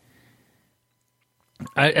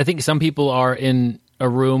think some people are in a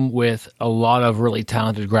room with a lot of really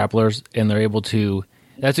talented grapplers, and they're able to,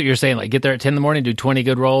 that's what you're saying, like get there at 10 in the morning, do 20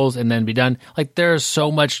 good rolls, and then be done. Like there's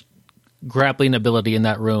so much grappling ability in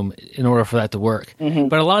that room in order for that to work. Mm-hmm.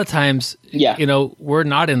 But a lot of times, we're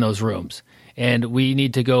not in those rooms, and we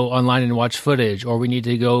need to go online and watch footage, or we need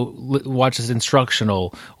to go watch this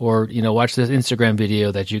instructional, or watch this Instagram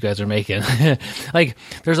video that you guys are making. Like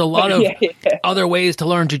there's a lot of other ways to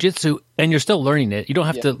learn jiu-jitsu, and you're still learning it. You don't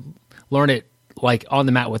have to learn it like on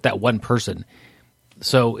the mat with that one person.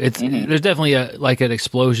 So it's there's definitely an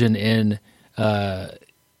explosion in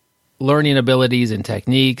learning abilities and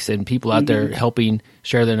techniques, and people out there helping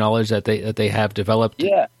share their knowledge that they have developed.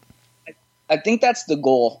 Yeah, I think that's the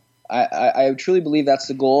goal. I truly believe that's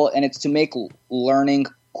the goal, and it's to make learning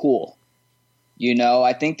cool.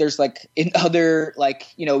 I think there's like in other, like,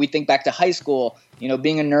 we think back to high school,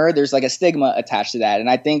 being a nerd, there's like a stigma attached to that. And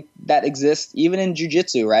I think that exists even in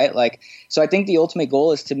jiu-jitsu, right? Like, so I think the ultimate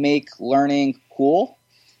goal is to make learning cool,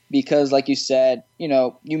 because like you said,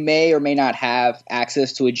 you may or may not have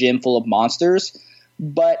access to a gym full of monsters,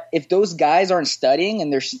 but if those guys aren't studying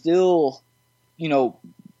and they're still,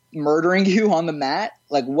 murdering you on the mat,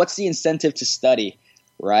 like what's the incentive to study,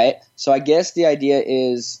 right? So I guess the idea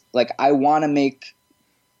is like I want to make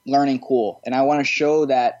learning cool, and I want to show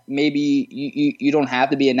that maybe you don't have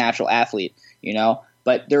to be a natural athlete,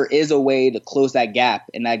 but there is a way to close that gap,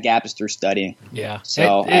 and that gap is through studying. Yeah.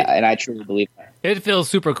 So I truly believe that. It feels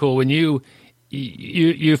super cool when you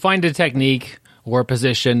find a technique or a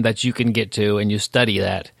position that you can get to, and you study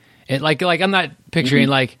that. And like I'm not picturing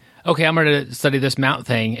like, okay, I'm going to study this mount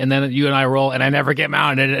thing, and then you and I roll, and I never get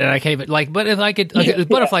mounted, and I can't even, but if I could,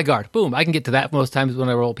 butterfly guard, boom, I can get to that most times when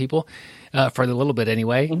I roll people, for a little bit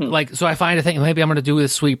anyway. Like, so I find a thing, maybe I'm going to do a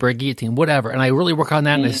sweep or a guillotine, whatever, and I really work on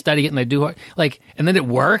that, and I study it, and I do, like, and then it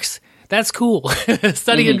works. that's cool.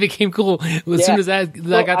 Studying became cool as soon as that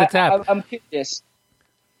got the tap. I'm curious.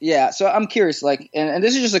 Yeah, so I'm curious, like, and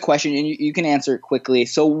this is just a question, and you can answer it quickly.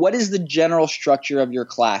 So what is the general structure of your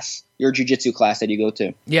class, your jiu-jitsu class that you go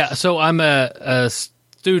to? Yeah, so I'm a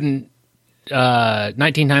student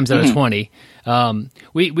 19 times out of 20.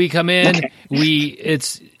 We come in,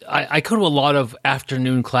 I go to a lot of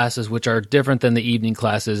afternoon classes, which are different than the evening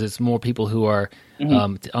classes. It's more people who are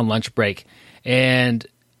on lunch break. And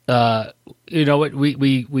you know what?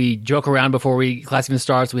 We joke around before class even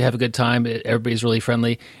starts. We have a good time. Everybody's really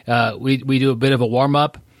friendly. We do a bit of a warm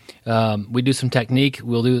up. We do some technique.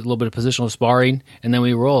 We'll do a little bit of positional sparring, and then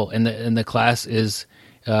we roll. And the class is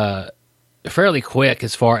fairly quick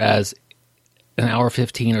as far as an hour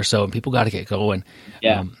 15 or so, and people got to get going.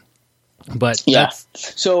 Yeah. But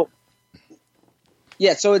so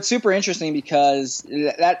it's super interesting because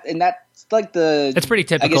that's like it's pretty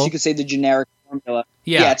typical. I guess you could say the generic formula.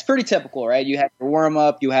 Yeah, it's pretty typical, right? You have your warm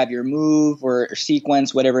up, you have your move or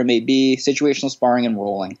sequence, whatever it may be, situational sparring and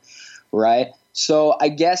rolling, right? So I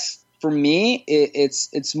guess for me,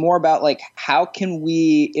 it's more about like how can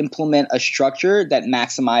we implement a structure that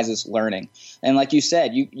maximizes learning? And like you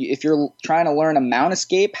said, if you're trying to learn a mount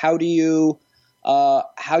escape, how do you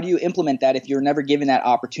implement that if you're never given that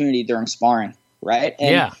opportunity during sparring, right?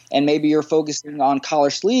 And maybe you're focusing on collar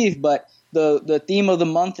sleeve, but the theme of the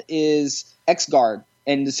month is X guard,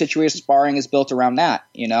 and the situation sparring is built around that,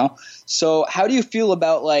 you know? So how do you feel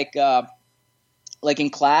about like in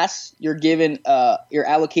class, you're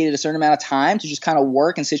allocated a certain amount of time to just kind of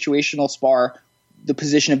work and situational spar the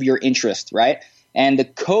position of your interest, right? And the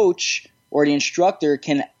coach or the instructor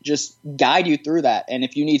can just guide you through that. And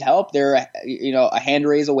if you need help, they're a hand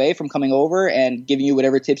raise away from coming over and giving you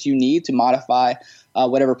whatever tips you need to modify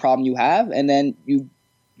whatever problem you have, and then you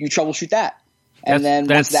troubleshoot that. And then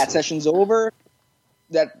once that session's over,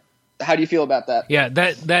 how do you feel about that? Yeah,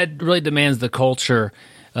 that really demands the culture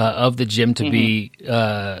of the gym to be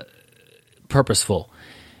purposeful.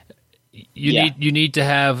 You need to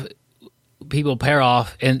have people pair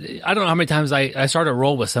off, and I don't know how many times I start a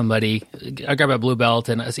roll with somebody. I grab a blue belt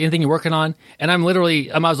and I say, anything you're working on? And I might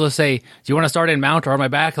as well say, do you want to start in mount or on my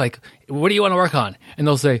back? Like, what do you want to work on? And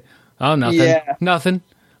they'll say, oh, nothing.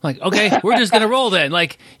 Like, okay, we're just going to roll then.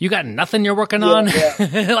 Like, you got nothing you're working on?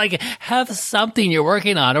 Like, have something you're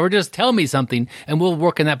working on, or just tell me something and we'll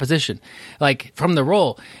work in that position, like from the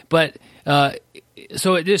roll. But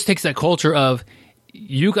so it just takes that culture of,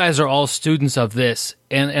 you guys are all students of this,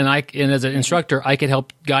 and as an instructor, I can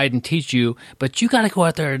help guide and teach you, but you got to go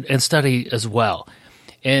out there and study as well.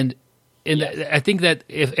 And I think that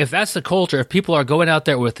if that's the culture, if people are going out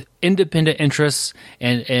there with independent interests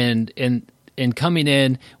and coming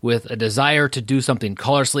in with a desire to do something,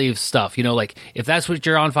 collar sleeve stuff, like if that's what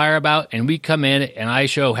you're on fire about, and we come in and I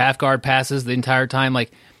show half guard passes the entire time,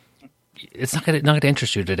 like it's not going to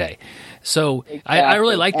interest you today. So exactly. I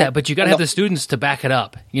really like that, but you got to have the students to back it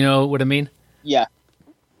up. You know what I mean? Yeah.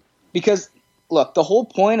 Because look, the whole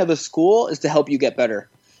point of the school is to help you get better.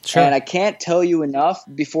 Sure. And I can't tell you enough,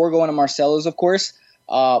 before going to Marcelo's, of course,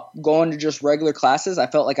 going to just regular classes, I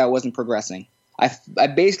felt like I wasn't progressing. I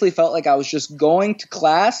basically felt like I was just going to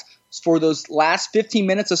class for those last 15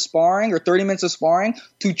 minutes of sparring or 30 minutes of sparring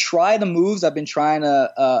to try the moves I've been trying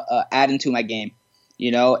to add into my game,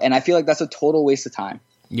 and I feel like that's a total waste of time.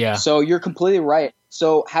 Yeah. So you're completely right.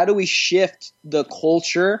 So how do we shift the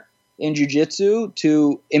culture in jiu-jitsu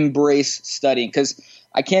to embrace studying? Because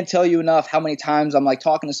I can't tell you enough how many times I'm like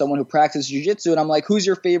talking to someone who practices jiu-jitsu and I'm like, who's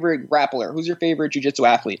your favorite grappler? Who's your favorite jiu-jitsu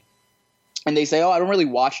athlete? And they say, oh, I don't really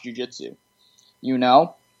watch jiu-jitsu.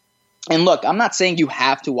 And look, I'm not saying you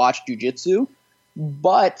have to watch jiu-jitsu,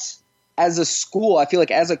 but as a school, I feel like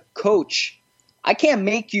as a coach, I can't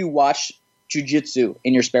make you watch jiu-jitsu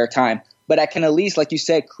in your spare time, but I can at least, like you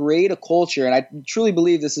said, create a culture. And I truly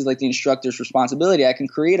believe this is like the instructor's responsibility. I can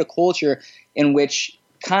create a culture in which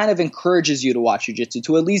kind of encourages you to watch jiu-jitsu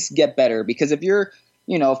to at least get better. Because if you're,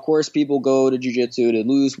 of course, people go to jiu-jitsu to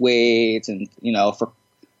lose weight and, for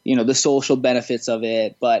the social benefits of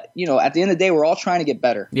it. But, at the end of the day, we're all trying to get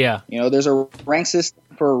better. Yeah. There's a rank system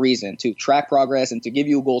for a reason, to track progress and to give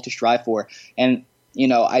you a goal to strive for. And,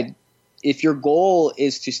 if your goal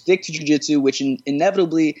is to stick to jiu-jitsu, which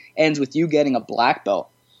inevitably ends with you getting a black belt,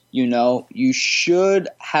 you should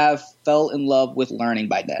have fell in love with learning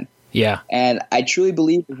by then. Yeah. And I truly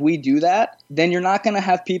believe if we do that, then you're not going to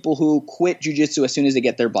have people who quit jiu-jitsu as soon as they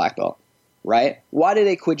get their black belt. Right? Why did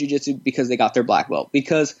they quit jiu-jitsu? Because they got their black belt.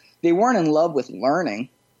 Because they weren't in love with learning.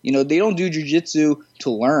 They don't do jiu-jitsu to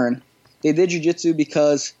learn. They did jiu-jitsu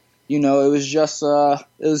because, it was just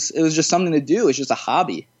something to do. It's just a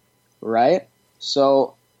hobby, right?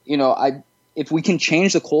 So, if we can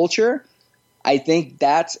change the culture, I think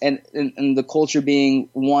that's and the culture being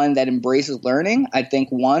one that embraces learning. I think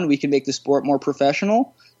one, we can make the sport more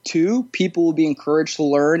professional. Two, people will be encouraged to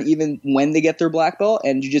learn even when they get their black belt,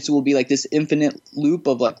 and jiu-jitsu will be like this infinite loop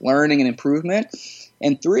of like learning and improvement.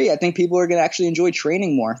 And three, I think people are going to actually enjoy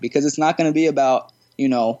training more because it's not going to be about,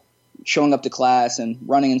 showing up to class and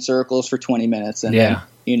running in circles for 20 minutes. And then,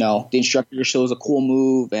 the instructor shows a cool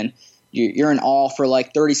move and you're in awe for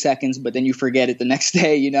like 30 seconds, but then you forget it the next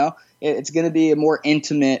day, It's going to be a more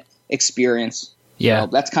intimate experience. Yeah. So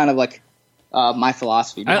that's kind of like my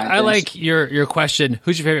philosophy. I like your question,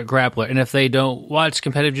 who's your favorite grappler? And if they don't watch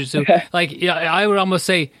competitive jiu-jitsu, I would almost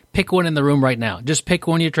say pick one in the room right now. Just pick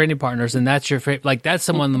one of your training partners, and that's your favorite. Like, that's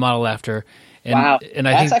someone to model after. And, wow. And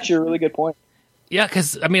I that's think, actually a really good point. Yeah,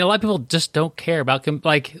 because, a lot of people just don't care about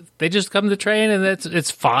they just come to train, and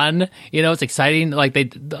it's fun. It's exciting. I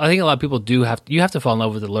think a lot of people you have to fall in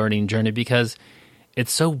love with the learning journey because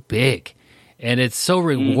it's so big. And it's so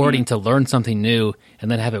rewarding to learn something new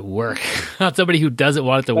and then have it work. Not somebody who doesn't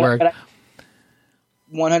want it to work.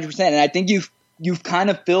 100%. And I think you've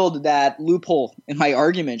kind of filled that loophole in my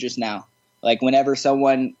argument just now. Like whenever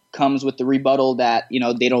someone comes with the rebuttal that,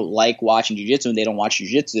 they don't like watching jiu-jitsu and they don't watch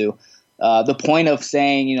jiu-jitsu, the point of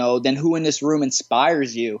saying, then who in this room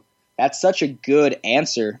inspires you? That's such a good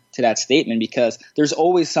answer to that statement because there's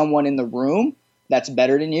always someone in the room that's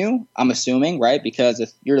better than you, I'm assuming, right? Because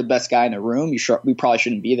if you're the best guy in the room, we probably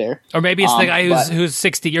shouldn't be there. Or maybe it's the guy who's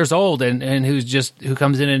 60 years old and who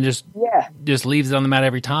comes in and just leaves it on the mat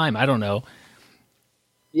every time. I don't know.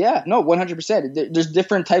 Yeah, no, 100%. There's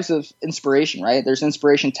different types of inspiration, right? There's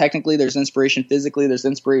inspiration technically, there's inspiration physically, there's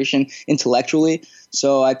inspiration intellectually.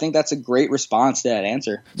 So I think that's a great response to that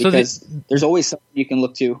answer because there's always something you can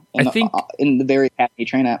look to in the very academy you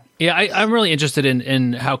train at. Yeah, I'm really interested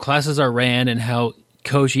in how classes are ran and how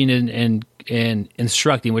coaching and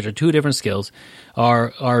instructing, which are two different skills,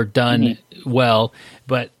 are done well.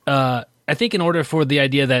 But I think in order for the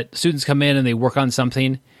idea that students come in and they work on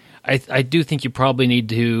something, I do think you probably need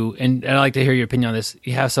to, and I'd like to hear your opinion on this.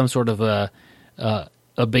 You have some sort of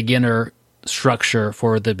a beginner structure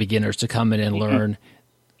for the beginners to come in and learn.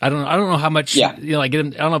 I don't know how much. I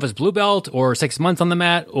don't know if it's blue belt or 6 months on the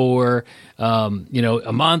mat or a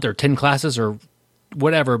month or 10 classes or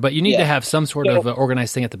whatever. But you need to have some sort of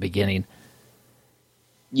organized thing at the beginning.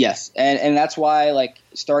 Yes, and that's why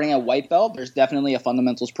starting at white belt, there's definitely a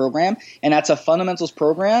fundamentals program, and that's a fundamentals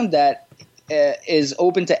program that is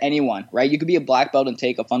open to anyone, right? You could be a black belt and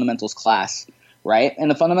take a fundamentals class, right?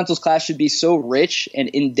 And the fundamentals class should be so rich and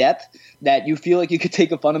in-depth that you feel like you could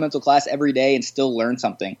take a fundamental class every day and still learn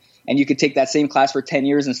something. And you could take that same class for 10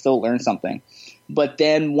 years and still learn something. But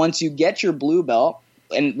then once you get your blue belt,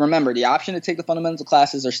 and remember, the option to take the fundamental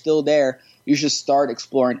classes are still there, you should start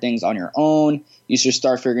exploring things on your own. You should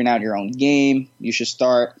start figuring out your own game. You should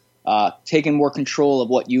start taking more control of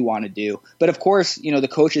what you want to do. But of course, the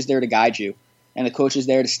coach is there to guide you, and the coach is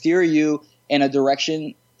there to steer you in a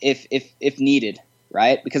direction if needed,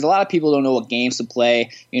 right? Because a lot of people don't know what games to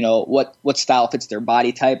play, what style fits their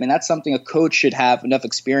body type, and that's something a coach should have enough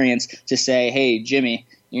experience to say, hey, Jimmy,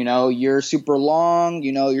 you're super long,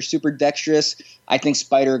 you're super dexterous. I think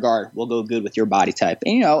spider guard will go good with your body type.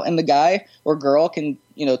 And, and the guy or girl can,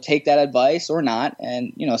 take that advice or not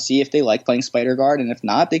and, see if they like playing spider guard. And if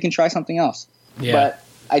not, they can try something else. Yeah. But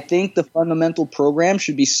I think the fundamental program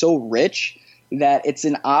should be so rich that it's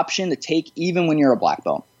an option to take even when you're a black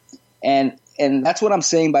belt. And that's what I'm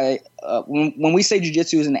saying by when we say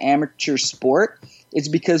jiu-jitsu is an amateur sport, it's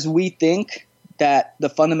because we think that the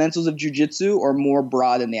fundamentals of jiu-jitsu are more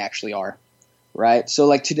broad than they actually are, right?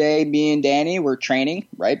 So today, me and Danny were training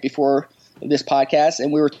right before this podcast,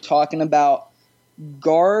 and we were talking about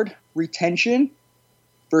guard retention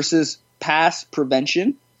versus pass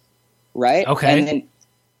prevention, right? Okay. And then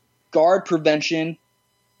guard prevention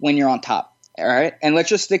when you're on top. All right, and let's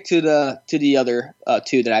just stick to the other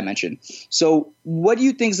two that I mentioned. So, what do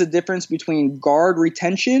you think is the difference between guard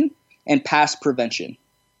retention and pass prevention?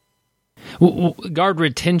 Well, guard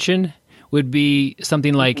retention would be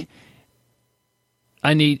something like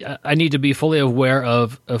I need to be fully aware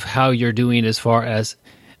of how you're doing as far as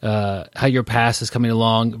how your pass is coming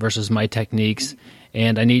along versus my techniques,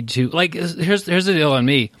 and I need to here's the deal on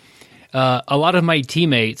me. A lot of my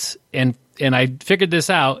teammates and I figured this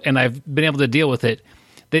out, and I've been able to deal with it.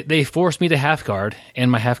 They force me to half guard, and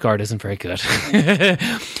my half guard isn't very good.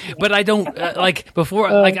 But I don't before.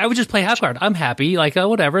 I would just play half guard. I'm happy.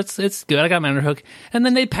 Whatever. It's good. I got my underhook, and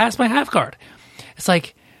then they pass my half guard. It's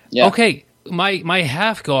okay. My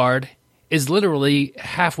half guard is literally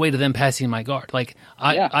halfway to them passing my guard. Like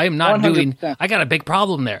I am not 100%. doing. I got a big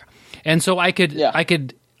problem there, and so I could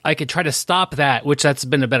try to stop that, which that's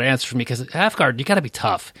been a better answer for me because half guard, you got to be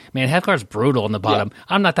tough, man. Half guard's brutal on the bottom. Yeah.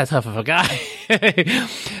 I'm not that tough of a guy,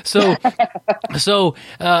 so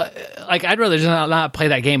like I'd rather just not play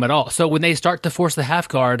that game at all. So when they start to force the half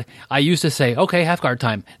guard, I used to say, okay, half guard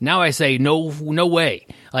time. Now I say, no way.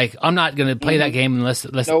 Like I'm not going to play that game unless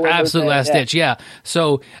absolute last ditch. Yeah.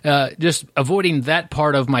 So just avoiding that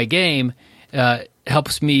part of my game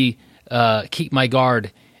helps me keep my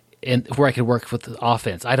guard. And where I could work with the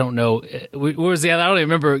offense. I don't know. What was the other? I don't even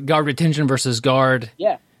remember guard retention versus guard.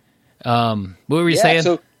 Yeah. What were you saying?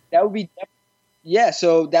 So that would be.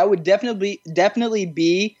 So that would definitely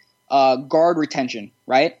be guard retention,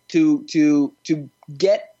 right? To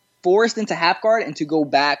get forced into half guard and to go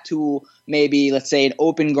back to maybe, let's say, an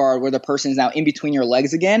open guard where the person is now in between your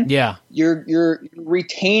legs again. Yeah. You're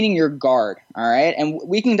retaining your guard, all right? And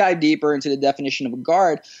we can dive deeper into the definition of a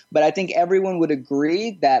guard, but I think everyone would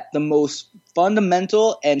agree that the most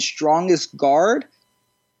fundamental and strongest guard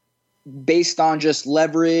based on just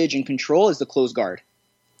leverage and control is the closed guard.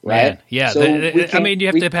 Right? Man, yeah. So you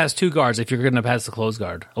have to pass two guards if you're going to pass the closed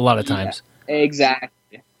guard a lot of times. Yeah,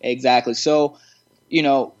 exactly. So,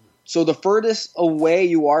 so the furthest away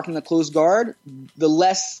you are from the closed guard, the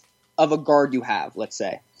less of a guard you have, let's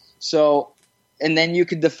say. So, and then you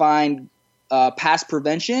could define pass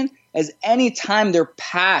prevention as any time they're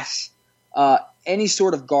past any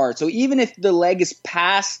sort of guard. So even if the leg is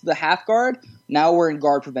past the half guard, now we're in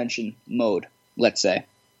guard prevention mode, let's say.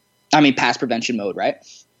 Pass prevention mode, right?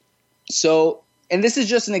 So, and this is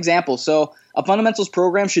just an example. So a fundamentals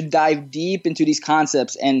program should dive deep into these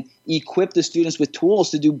concepts and equip the students with tools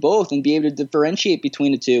to do both and be able to differentiate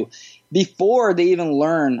between the two before they even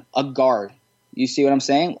learn a guard. You see what I'm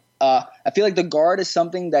saying? I feel like the guard is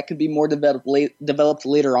something that could be more developed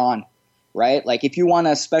later on, right? Like if you want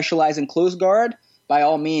to specialize in closed guard, by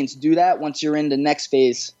all means do that once you're in the next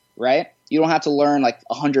phase, right? You don't have to learn like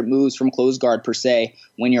 100 moves from closed guard per se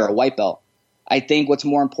when you're a white belt. I think what's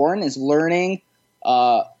more important is learning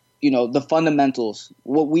the fundamentals,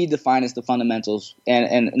 what we define as the fundamentals.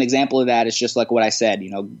 And an example of that is just like what I said,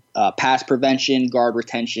 pass prevention, guard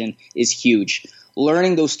retention is huge.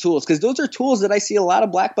 Learning those tools, because those are tools that I see a lot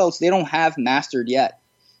of black belts, they don't have mastered yet,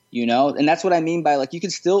 and that's what I mean by like you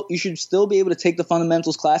should still be able to take the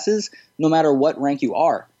fundamentals classes no matter what rank you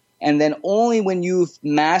are. And then only when you've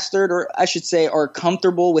mastered, or I should say are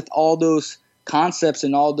comfortable with all those concepts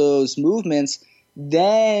and all those movements,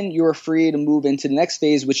 then you're free to move into the next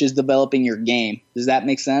phase, which is developing your game. Does that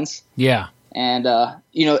make sense? Yeah. And,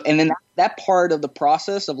 and then that part of the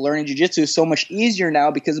process of learning jiu-jitsu is so much easier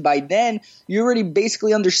now because by then you already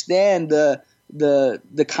basically understand the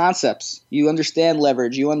concepts. You understand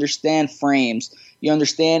leverage. You understand frames. You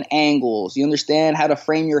understand angles. You understand how to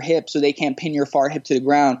frame your hip so they can't pin your far hip to the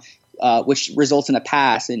ground, which results in a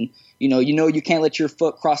pass. And, you can't let your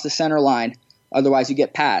foot cross the center line. Otherwise, you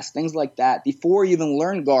get passed. Things like that before you even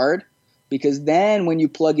learn guard, because then when you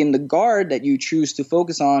plug in the guard that you choose to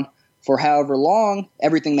focus on for however long,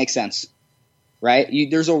 everything makes sense, right?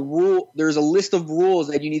 There's a list of rules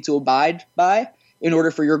that you need to abide by in order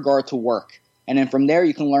for your guard to work. And then from there,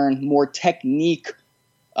 you can learn more technique.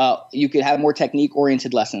 You could have more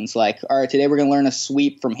technique-oriented lessons like, all right, today we're going to learn a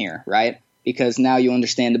sweep from here, right? Because now you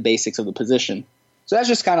understand the basics of the position. So that's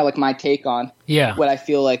just kind of like my take on what I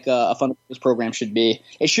feel like a fundamentals program should be.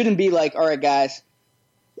 It shouldn't be like, all right, guys,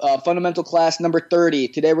 fundamental class number 30.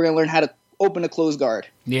 Today we're going to learn how to open a closed guard.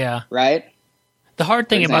 Yeah. Right? The hard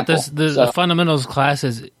thing about the fundamentals class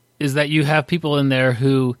is that you have people in there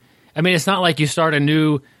who, it's not like you start a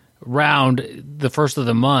new round the first of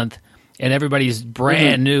the month and everybody's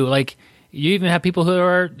brand new. Like you even have people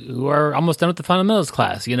who are almost done with the fundamentals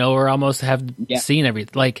class, or almost have seen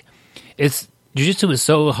everything. Like jiu-jitsu is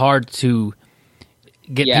so hard to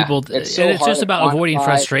get people. It's just about avoiding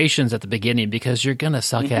frustrations at the beginning because you're going to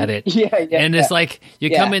suck at it. And it's like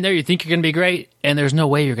you come in there, you think you're going to be great, and there's no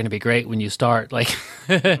way you're going to be great when you start. Like,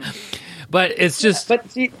 but it's just,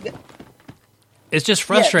 it's just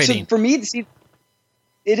frustrating. So for me,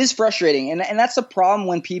 it is frustrating. And that's the problem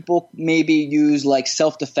when people maybe use like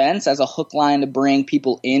self-defense as a hook line to bring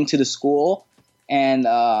people into the school. And,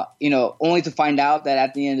 only to find out that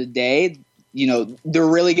at the end of the day, they're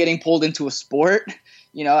really getting pulled into a sport.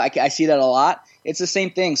 I see that a lot. It's the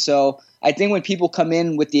same thing. So I think when people come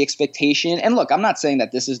in with the expectation, and look, I'm not saying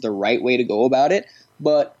that this is the right way to go about it,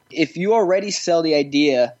 but if you already sell the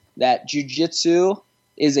idea that jiu-jitsu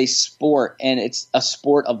is a sport and it's a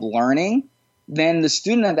sport of learning, then the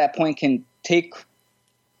student at that point can take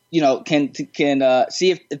can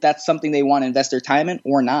see if that's something they want to invest their time in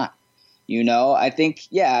or not. I think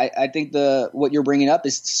what you're bringing up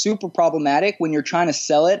is super problematic when you're trying to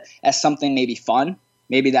sell it as something maybe fun.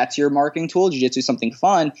 Maybe that's your marketing tool, jiu-jitsu, something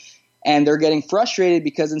fun. And they're getting frustrated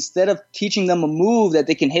because instead of teaching them a move that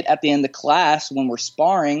they can hit at the end of class when we're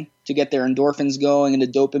sparring to get their endorphins going and the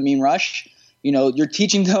dopamine rush, you're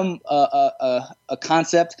teaching them a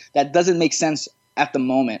concept that doesn't make sense at the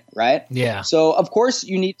moment, right? Yeah. So of course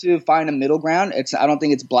you need to find a middle ground. I don't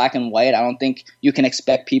think it's black and white. I don't think you can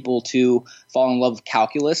expect people to fall in love with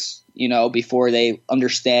calculus, before they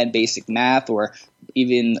understand basic math or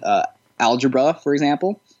even algebra, for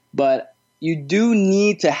example. But you do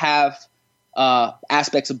need to have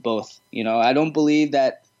aspects of both. I don't believe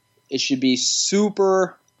that it should be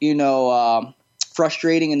super,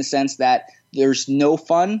 frustrating in the sense that there's no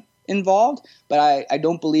fun involved. But I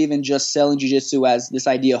don't believe in just selling jiu-jitsu as this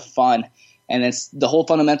idea of fun. And the whole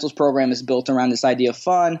fundamentals program is built around this idea of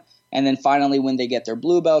fun. And then finally, when they get their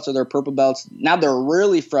blue belts or their purple belts, now they're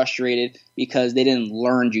really frustrated because they didn't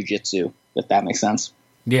learn jiu-jitsu, if that makes sense.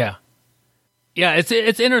 Yeah. Yeah, it's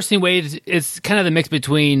an interesting way. It's kind of the mix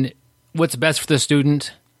between what's best for the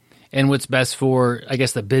student and what's best for, I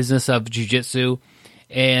guess, the business of jiu-jitsu.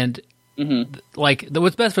 And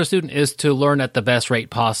what's best for a student is to learn at the best rate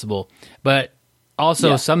possible. But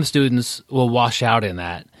also some students will wash out in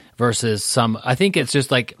that versus some. I think it's just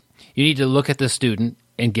like you need to look at the student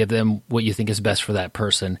and give them what you think is best for that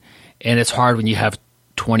person. And it's hard when you have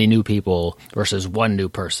 20 new people versus one new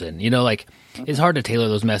person. It's hard to tailor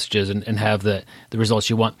those messages and have the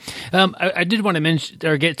results you want. I did want to mention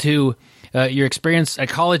or get to your experience at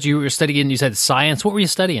college. You were studying, you said science. What were you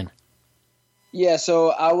studying? Yeah,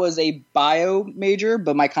 so I was a bio major,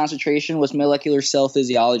 but my concentration was molecular cell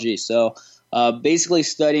physiology. So basically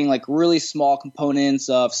studying like really small components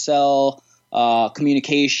of cell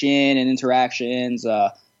communication and interactions,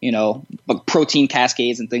 protein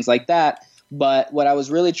cascades and things like that. But what I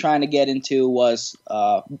was really trying to get into was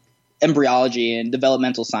embryology and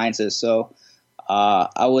developmental sciences. So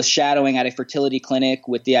I was shadowing at a fertility clinic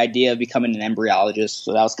with the idea of becoming an embryologist.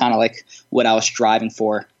 So that was kind of like what I was striving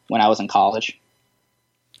for when I was in college.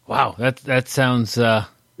 Wow, that sounds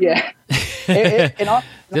yeah.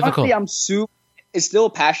 Difficult. Honestly, it's still a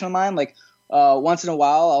passion of mine. Like once in a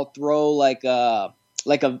while, I'll throw like a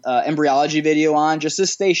embryology video on just to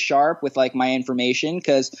stay sharp with like my information,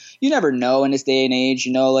 because you never know in this day and age.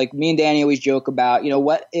 Like me and Danny always joke about,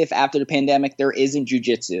 what if after the pandemic there isn't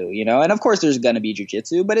jiu-jitsu, and of course there's going to be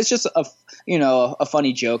jiu-jitsu, but it's just a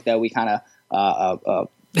funny joke that we kind of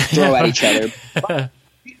throw at each other.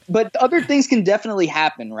 But other things can definitely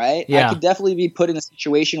happen, right? Yeah. I could definitely be put in a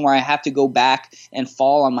situation where I have to go back and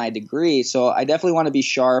fall on my degree. So I definitely want to be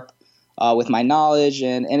sharp with my knowledge,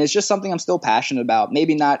 and it's just something I'm still passionate about.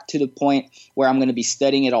 Maybe not to the point where I'm going to be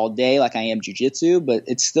studying it all day like I am jiu-jitsu, but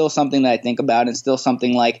it's still something that I think about, and still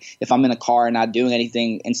something like if I'm in a car and not doing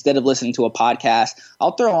anything, instead of listening to a podcast,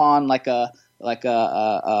 I'll throw on like a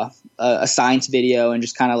science video and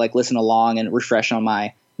just kind of like listen along and refresh on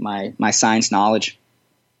my science knowledge.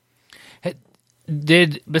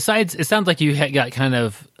 Besides, it sounds like you got kind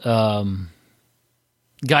of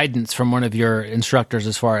guidance from one of your instructors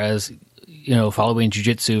as far as, following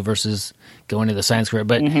jiu-jitsu versus going to the science career.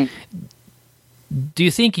 But do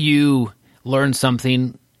you think you learned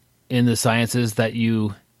something in the sciences that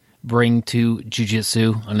you bring to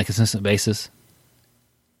jiu-jitsu on a consistent basis?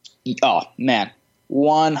 Oh, man,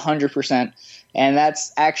 100%. And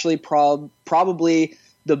that's actually probably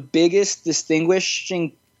the biggest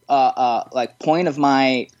distinguishing point of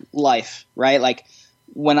my life, right? Like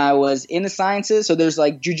when I was in the sciences, so there's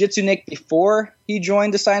like Jiu-Jitsu Nick before he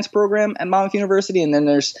joined the science program at Monmouth University, and then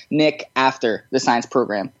there's Nick after the science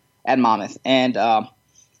program at Monmouth. And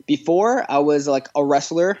before, I was like a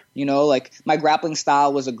wrestler, like my grappling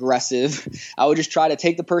style was aggressive. I would just try to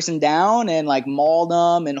take the person down and like maul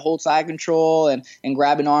them and hold side control and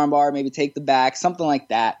grab an armbar, maybe take the back, something like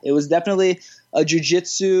that. It was definitely a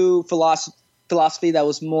jiu-jitsu philosophy that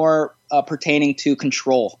was more pertaining to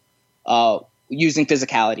control, using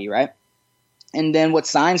physicality, right? And then what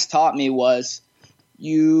science taught me was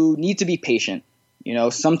you need to be patient.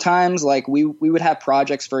 Sometimes like we would have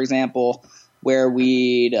projects, for example, where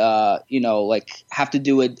we'd have to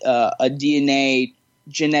do a DNA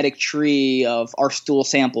genetic tree of our stool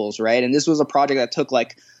samples, right? And this was a project that took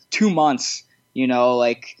like 2 months,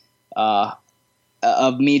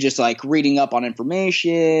 of me just like reading up on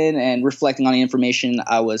information and reflecting on the information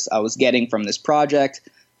I was getting from this project.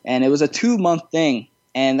 And it was a 2-month thing.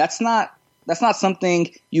 And that's not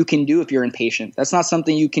something you can do if you're impatient. That's not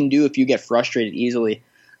something you can do if you get frustrated easily.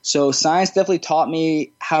 So science definitely taught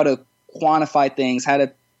me how to quantify things, how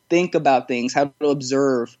to think about things, how to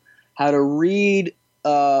observe, how to read,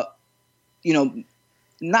 not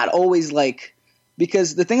always like,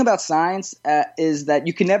 because the thing about science is that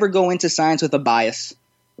you can never go into science with a bias,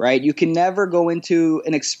 right? You can never go into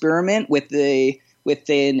an experiment with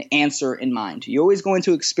an answer in mind. You always go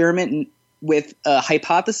into experiment with a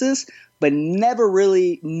hypothesis, but never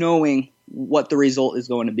really knowing what the result is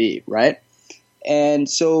going to be, right? And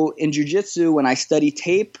so in jiu-jitsu, when I study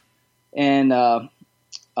tape and I'm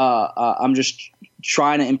just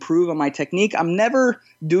trying to improve on my technique, I'm never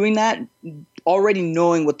doing that already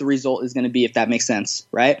knowing what the result is going to be, if that makes sense,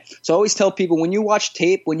 right? So I always tell people, when you watch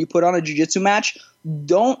tape, when you put on a jiu-jitsu match,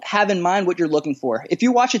 don't have in mind what you're looking for. If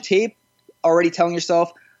you watch a tape already telling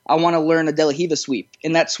yourself, I want to learn a De La Riva sweep,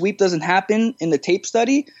 and that sweep doesn't happen in the tape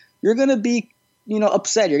study, you're going to be,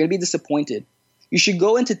 upset. You're going to be disappointed. You should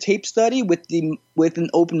go into tape study with an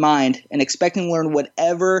open mind and expecting to learn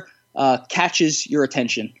whatever catches your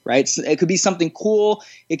attention, right? So it could be something cool.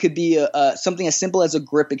 It could be something as simple as a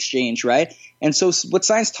grip exchange, right? And so what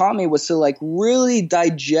science taught me was to like really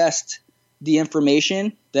digest the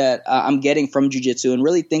information that I'm getting from jiu-jitsu and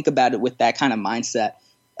really think about it with that kind of mindset.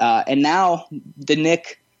 And now the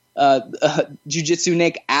Nick, jiu-jitsu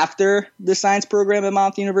Nick after the science program at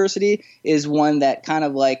Monmouth University is one that kind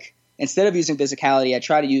of like, instead of using physicality, I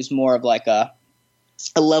try to use more of like a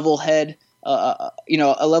level head, a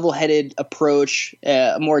level-headed approach,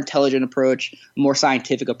 a more intelligent approach, a more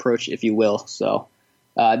scientific approach, if you will. So,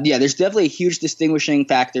 there's definitely a huge distinguishing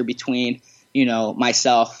factor between,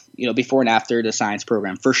 myself, before and after the science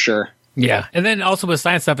program, for sure. Yeah, and then also with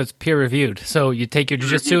science stuff, it's peer-reviewed. So you take your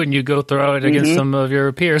jiu-jitsu and you go throw it against some of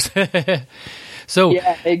your peers. So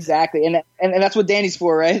yeah, exactly, and that's what Danny's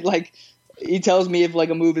for, right? Like, he tells me if like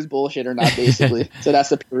a move is bullshit or not, basically. So that's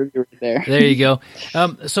the peer review right there. There you go.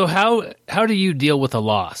 So how do you deal with a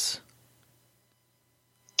loss?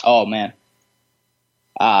 Oh man.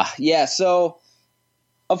 So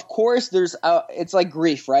of course there's it's like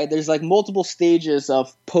grief, right? There's like multiple stages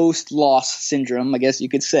of post-loss syndrome, I guess you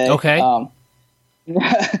could say. Okay.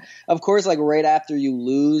 Of course, like right after you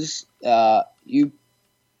lose, you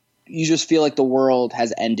just feel like the world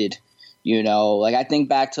has ended. Like I think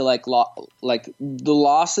back to like the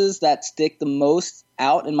losses that stick the most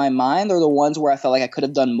out in my mind are the ones where I felt like I could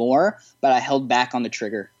have done more, but I held back on the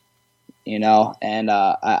trigger, and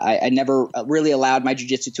I never really allowed my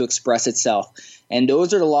jiu-jitsu to express itself. And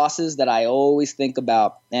those are the losses that I always think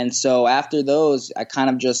about. And so after those, I kind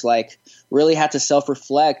of just like really had to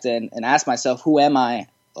self-reflect and ask myself, who am I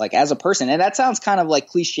like as a person? And that sounds kind of like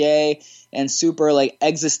cliche and super like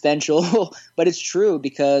existential, but it's true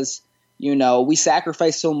because we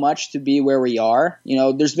sacrifice so much to be where we are.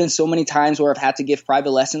 There's been so many times where I've had to give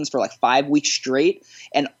private lessons for like 5 weeks straight,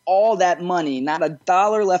 and all that money, not a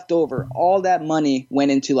dollar left over, all that money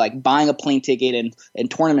went into like buying a plane ticket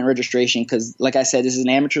and tournament registration. Because like I said, this is an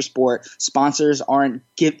amateur sport. Sponsors aren't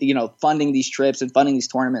funding these trips and funding these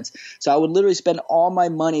tournaments. So I would literally spend all my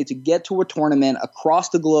money to get to a tournament across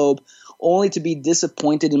the globe, only to be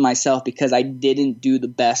disappointed in myself because I didn't do the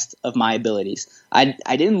best of my abilities. I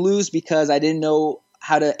didn't lose because I didn't know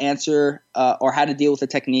how to answer or how to deal with the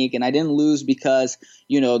technique, and I didn't lose because,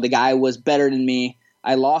 the guy was better than me.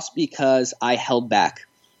 I lost because I held back.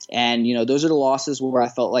 And, those are the losses where I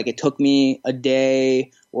felt like it took me a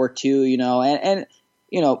day or two, and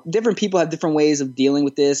different people have different ways of dealing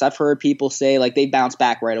with this. I've heard people say like they bounce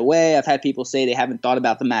back right away. I've had people say they haven't thought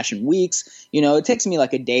about the match in weeks. It takes me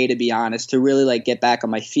like a day, to be honest, to really like get back on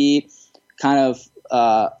my feet, kind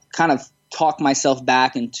of talk myself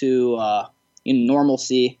back into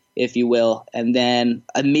normalcy, if you will. And then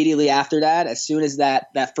immediately after that, as soon as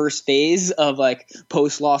that first phase of like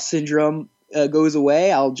post-loss syndrome goes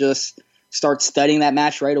away, I'll just start studying that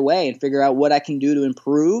match right away and figure out what I can do to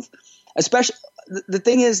improve. Especially the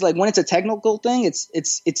thing is, like when it's a technical thing,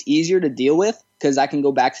 it's easier to deal with because I can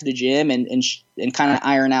go back to the gym and kind of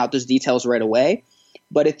iron out those details right away.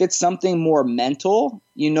 But if it's something more mental,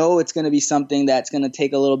 it's going to be something that's going to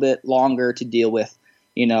take a little bit longer to deal with.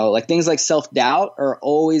 Like things like self-doubt are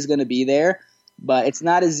always going to be there, but it's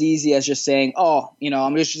not as easy as just saying,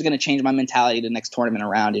 I'm just going to change my mentality the next tournament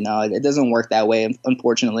around. It doesn't work that way,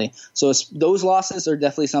 unfortunately. So those losses are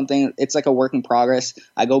definitely something, it's like a work in progress.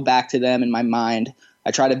 I go back to them in my mind.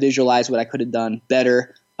 I try to visualize what I could have done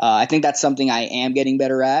better. I think that's something I am getting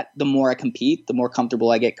better at. The more I compete, the more comfortable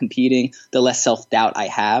I get competing, the less self-doubt I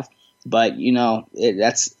have. But,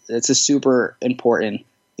 that's a super important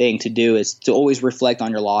thing to do, is to always reflect on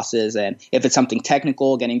your losses. And if it's something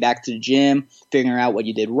technical, getting back to the gym, figuring out what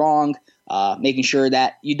you did wrong, making sure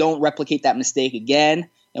that you don't replicate that mistake again.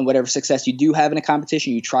 and whatever success you do have in a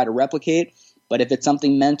competition, you try to replicate. But if it's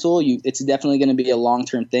something mental, it's definitely going to be a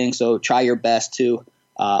long-term thing. So try your best to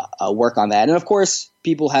work on that. And of course,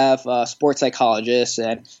 people have sports psychologists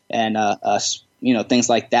and things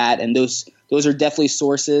like that. And those are definitely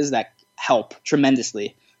sources that help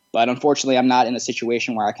tremendously. But unfortunately, I'm not in a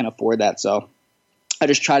situation where I can afford that. So I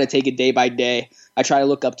just try to take it day by day. I try to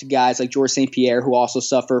look up to guys like Georges St. Pierre, who also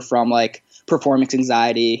suffer from like performance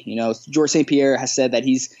anxiety. Georges St. Pierre has said that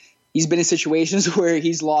he's been in situations where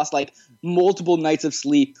he's lost like multiple nights of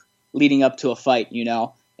sleep leading up to a fight,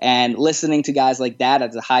 and listening to guys like that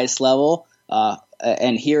at the highest level,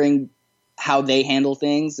 and hearing how they handle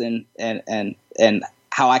things and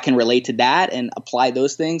how I can relate to that and apply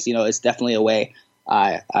those things, it's definitely a way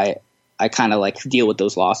I kind of like deal with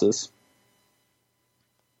those losses.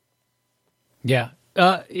 Yeah.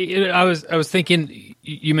 I was thinking,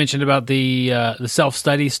 you mentioned about the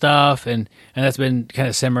self-study stuff, and that's been kind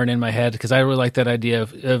of simmering in my head, because I really like that idea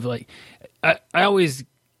of like, I always,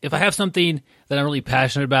 if I have something that I'm really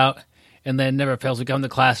passionate about, and then never fails to come to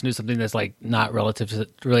class and do something that's like not related to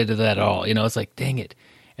that at all, it's like, dang it.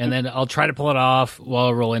 And then I'll try to pull it off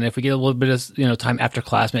while rolling. If we get a little bit of time after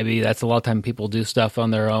class, maybe that's a lot of time people do stuff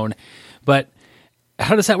on their own. But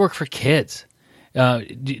how does that work for kids?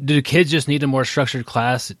 Do kids just need a more structured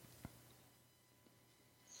class?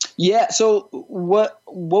 Yeah. So what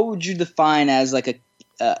would you define as like a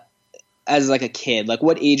kid? Like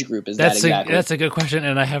what age group is that exactly? That's a good question,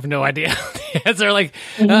 and I have no idea the answer. Like,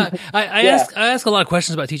 I ask a lot of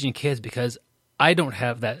questions about teaching kids because I don't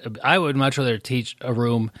have that. I would much rather teach a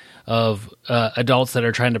room of adults that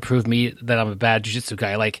are trying to prove me that I'm a bad jiu-jitsu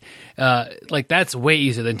guy. Like that's way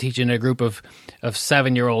easier than teaching a group of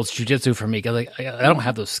 7-year-olds jiu-jitsu for me, because I don't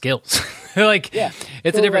have those skills.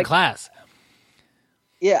 It's a different class.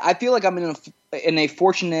 Yeah, I feel like I'm in a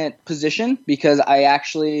fortunate position because I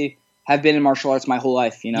actually have been in martial arts my whole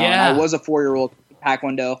life. And I was a 4-year-old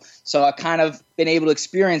Taekwondo, so I've kind of been able to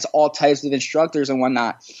experience all types of instructors and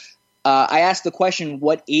whatnot. I asked the question,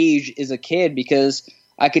 what age is a kid? Because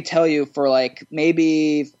I could tell you for like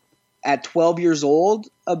maybe at 12 years old,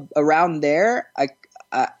 around there,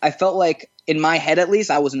 I felt like in my head at least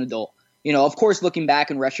I was an adult. Of course, looking back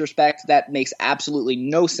in retrospect, that makes absolutely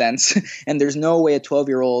no sense. And there's no way a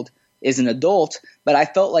 12-year-old is an adult. But I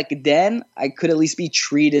felt like then I could at least be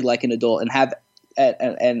treated like an adult and have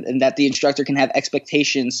and that the instructor can have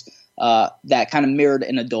expectations that kind of mirrored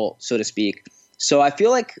an adult, so to speak. So I feel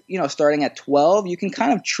like, starting at 12, you can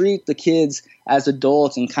kind of treat the kids as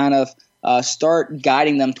adults and kind of start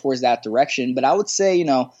guiding them towards that direction. But I would say,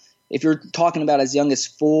 if you're talking about as young as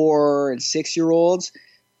 4 and 6-year-olds,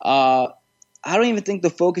 I don't even think the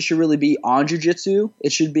focus should really be on jiu-jitsu.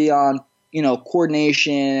 It should be on,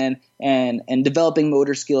 coordination and developing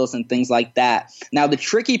motor skills and things like that. Now, the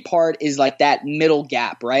tricky part is like that middle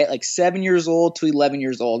gap, right? Like 7 years old to 11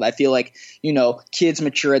 years old. I feel like, kids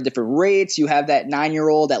mature at different rates. You have that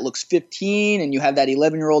 9-year-old that looks 15, and you have that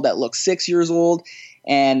 11-year-old that looks 6 years old.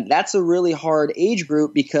 And that's a really hard age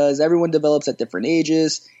group because everyone develops at different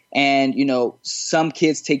ages. And, some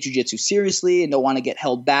kids take jiu-jitsu seriously and don't want to get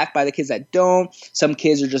held back by the kids that don't. Some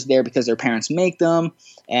kids are just there because their parents make them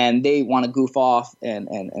and they want to goof off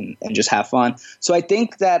and just have fun. So I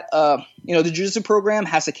think that, the jiu-jitsu program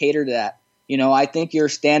has to cater to that. I think your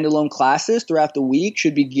standalone classes throughout the week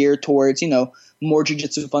should be geared towards, more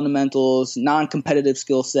jiu-jitsu fundamentals, non-competitive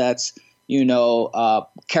skill sets,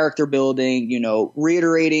 character building,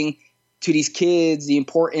 reiterating to these kids the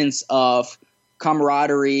importance of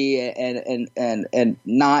camaraderie and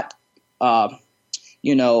not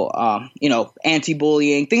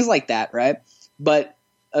anti-bullying, things like that, right? But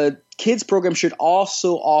a kids program should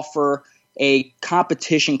also offer a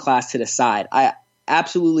competition class to the side. I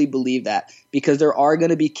absolutely believe that because there are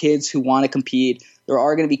going to be kids who want to compete. There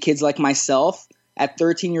are going to be kids like myself. At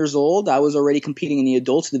 13 years old, I was already competing in the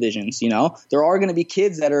adults divisions. There are going to be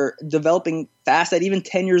kids that are developing fast at even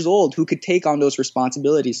 10 years old who could take on those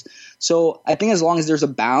responsibilities. So I think as long as there's a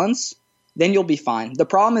balance, then you'll be fine. The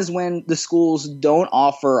problem is when the schools don't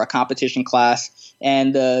offer a competition class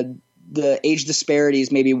and the age disparity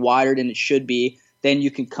is maybe wider than it should be, then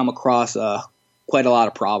you can come across quite a lot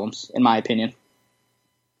of problems, in my opinion.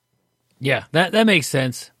 Yeah, that makes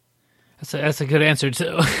sense. That's a good answer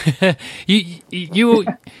too. you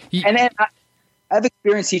and then I have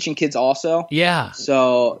experience teaching kids also. Yeah.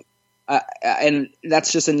 So, and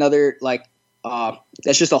that's just another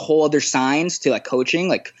that's just a whole other science to coaching.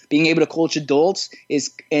 Like being able to coach adults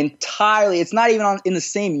is entirely. It's not even in the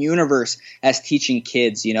same universe as teaching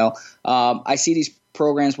kids. I see these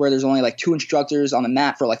programs where there's only 2 instructors on the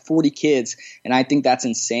mat for 40 kids, and I think that's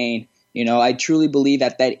insane. I truly believe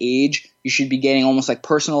at that age, you should be getting almost like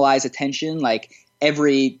personalized attention, like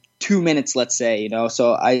every 2 minutes, let's say,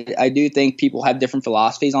 So I do think people have different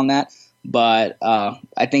philosophies on that. But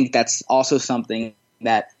I think that's also something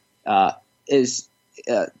that is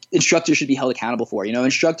instructors should be held accountable for.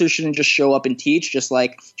 Instructors shouldn't just show up and teach, just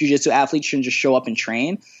like jiu-jitsu athletes shouldn't just show up and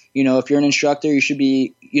train. If you're an instructor, you should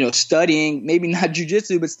be, studying, maybe not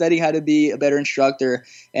jiu-jitsu, but studying how to be a better instructor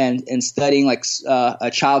and studying like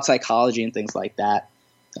a child psychology and things like that,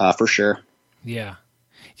 for sure. Yeah.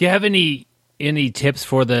 Do you have any tips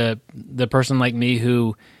for the person like me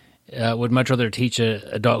who would much rather teach an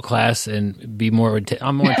adult class and be more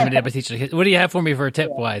I'm more intimidated by teaching kids? What do you have for me for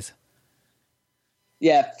tip wise?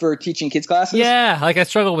 Yeah, for teaching kids classes? Yeah, like I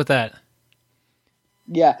struggle with that.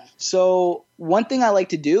 Yeah. So one thing I like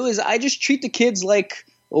to do is I just treat the kids like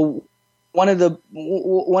one of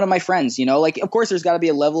my friends, like, of course there's got to be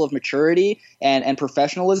a level of maturity and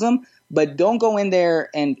professionalism, but don't go in there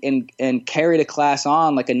and carry the class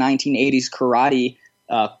on like a 1980s karate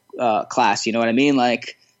class. You know what I mean?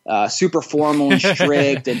 Like super formal and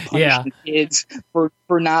strict and punishing kids for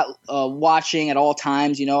not watching at all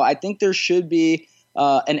times. I think there should be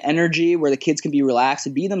an energy where the kids can be relaxed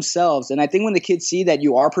and be themselves. And I think when the kids see that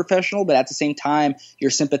you are professional, but at the same time you're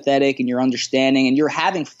sympathetic and you're understanding and you're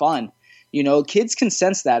having fun, kids can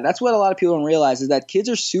sense that. That's what a lot of people don't realize, is that kids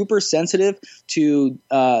are super sensitive to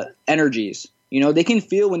energies. They can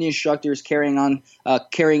feel when the instructor is carrying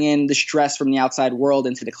in the stress from the outside world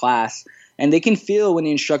into the class. And they can feel when the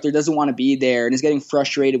instructor doesn't want to be there and is getting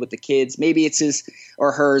frustrated with the kids. Maybe it's his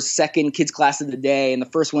or her second kids class of the day and the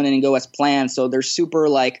first one didn't go as planned. So they're super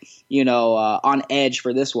on edge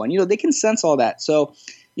for this one. They can sense all that. So,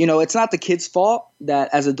 it's not the kids' fault that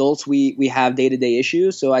as adults we have day-to-day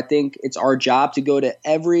issues. So I think it's our job to go to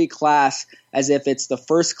every class as if it's the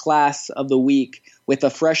first class of the week with a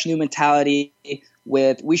fresh new mentality.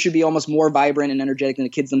 We should be almost more vibrant and energetic than the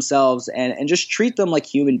kids themselves and just treat them like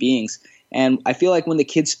human beings. And I feel like when the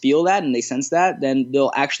kids feel that and they sense that, then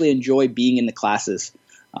they'll actually enjoy being in the classes.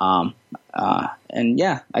 And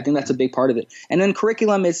yeah, I think that's a big part of it. And then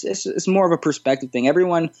curriculum is more of a perspective thing.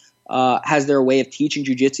 Everyone has their way of teaching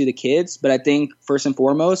jiu-jitsu to kids, but I think first and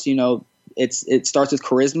foremost, it starts with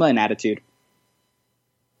charisma and attitude.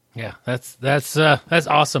 Yeah, that's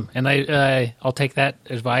awesome, and I'll take that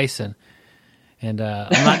advice. And I'm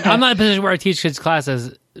not in a position where I teach kids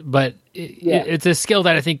classes, but it's a skill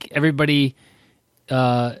that I think everybody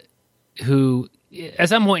who at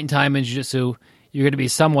some point in time in jiu-jitsu, you're going to be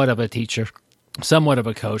somewhat of a teacher, somewhat of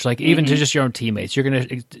a coach, like even to just your own teammates. You're going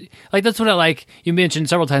to like, that's what I like. You mentioned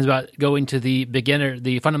several times about going to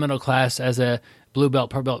the fundamental class as a blue belt,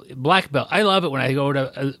 purple belt, black belt. I love it when I go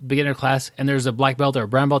to a beginner class and there's a black belt or a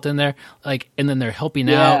brown belt in there, and then they're helping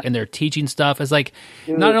out and they're teaching stuff. It's like,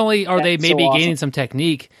 dude, not only are they maybe gaining some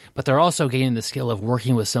technique, but they're also gaining the skill of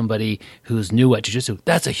working with somebody who's new at jiu-jitsu.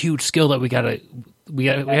 That's a huge skill that we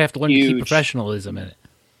have to learn to keep professionalism in it.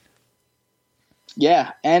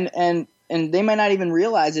 Yeah, and they might not even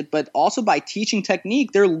realize it, but also by teaching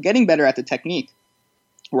technique, they're getting better at the technique,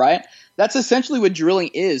 right? That's essentially what drilling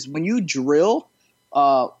is. When you drill,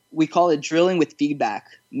 we call it drilling with feedback.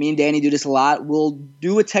 Me and Danny do this a lot. We'll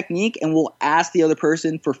do a technique and we'll ask the other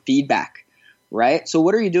person for feedback, right? So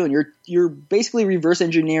what are you doing? You're basically reverse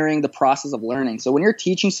engineering the process of learning. So when you're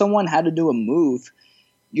teaching someone how to do a move,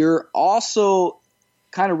 you're also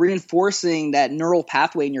kind of reinforcing that neural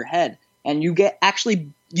pathway in your head. And you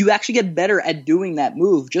actually get better at doing that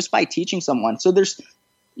move just by teaching someone. So there's,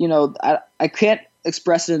 I can't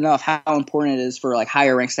express it enough how important it is for like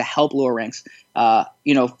higher ranks to help lower ranks,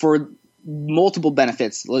 for multiple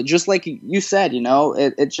benefits. Just like you said,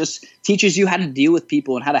 it just teaches you how to deal with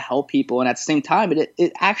people and how to help people. And at the same time,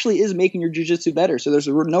 it actually is making your jiu-jitsu better. So there's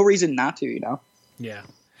no reason not to, Yeah.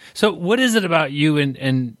 So what is it about you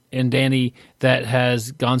and Danny that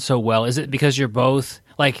has gone so well? Is it because you're both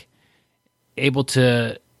like able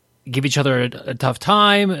to give each other a tough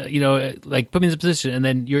time, like put me in this position, and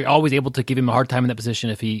then you're always able to give him a hard time in that position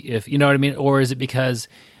if you know what I mean? Or is it because,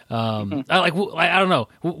 I don't know.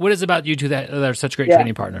 What is it about you two that are such great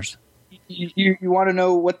training partners? You want to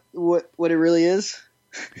know what it really is?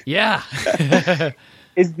 Yeah.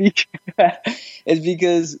 It's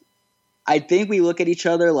because I think we look at each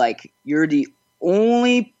other like you're the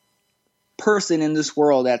only person in this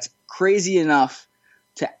world that's crazy enough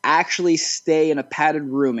to actually stay in a padded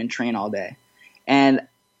room and train all day. And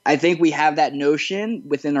I think we have that notion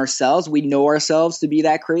within ourselves. We know ourselves to be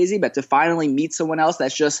that crazy, but to finally meet someone else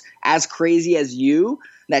that's just as crazy as you,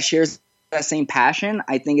 that shares that same passion,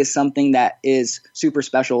 I think is something that is super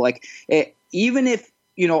special. Like even if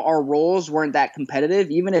our roles weren't that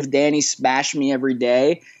competitive, even if Danny smashed me every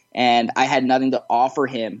day and I had nothing to offer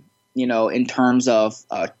him, in terms of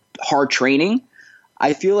hard training,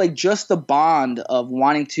 I feel like just the bond of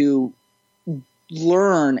wanting to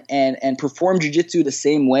learn and perform jiu-jitsu the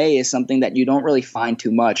same way is something that you don't really find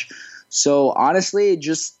too much. So honestly,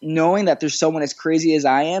 just knowing that there's someone as crazy as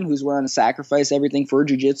I am who's willing to sacrifice everything for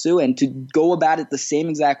jiu-jitsu and to go about it the same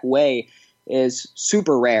exact way is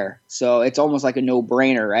super rare. So it's almost like a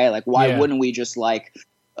no-brainer, right? Like, why wouldn't we just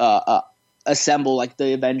assemble like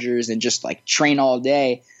the Avengers and just like train all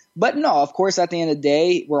day? But no, of course, at the end of the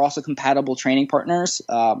day, we're also compatible training partners.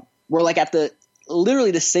 We're like at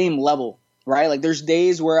literally the same level, right? Like there's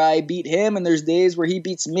days where I beat him and there's days where he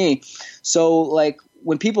beats me. So like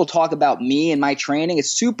when people talk about me and my training, it's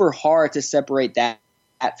super hard to separate that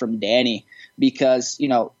from Danny because,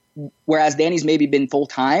 whereas Danny's maybe been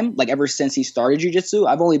full-time, like ever since he started jiu-jitsu,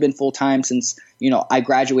 I've only been full-time since, I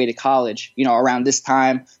graduated college, around this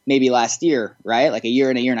time, maybe last year, right? Like a year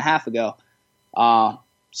and a half ago.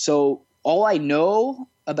 So all I know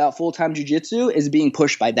about full-time jiu-jitsu is being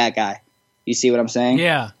pushed by that guy. You see what I'm saying?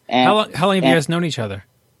 Yeah. How long have you guys known each other?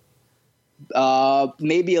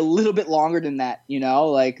 Maybe a little bit longer than that,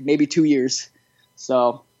 like maybe 2 years.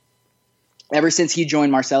 So ever since he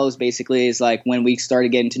joined Marcellus, basically, is like when we started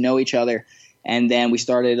getting to know each other. And then we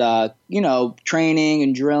started, training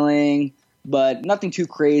and drilling, but nothing too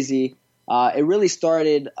crazy. It really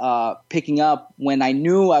started picking up when I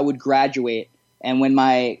knew I would graduate. And when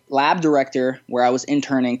my lab director, where I was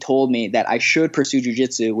interning, told me that I should pursue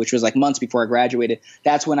jiu-jitsu, which was like months before I graduated,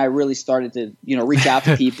 that's when I really started to, reach out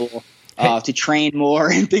to people to train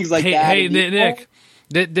more and things like that. Hey, Nick,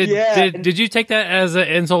 did you take that as an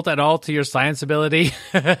insult at all to your science ability?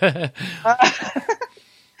 Yeah,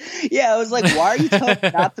 I was like, why are you telling me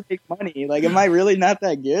not to make money? Like, am I really not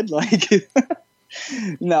that good? Like,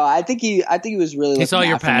 no, I think he was really. He saw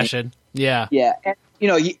your passion. Yeah, yeah. And,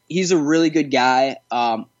 he's a really good guy.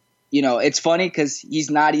 It's funny because he's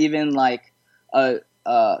not even like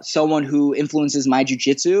someone who influences my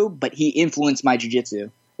jiu-jitsu, but he influenced my jiu-jitsu,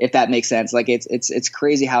 if that makes sense. Like it's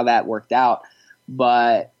crazy how that worked out.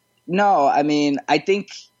 But no, I mean, I think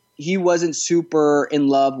he wasn't super in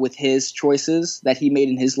love with his choices that he made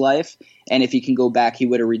in his life. And if he can go back, he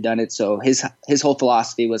would have redone it. So his whole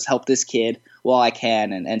philosophy was help this kid while I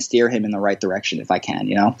can and steer him in the right direction if I can,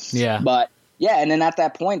 Yeah. But yeah, and then at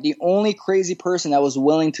that point, the only crazy person that was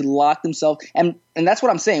willing to lock themselves – and that's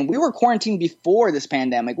what I'm saying. We were quarantined before this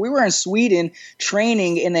pandemic. We were in Sweden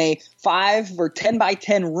training in a 5 or 10 by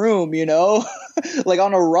 10 room, like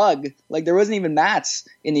on a rug. Like there wasn't even mats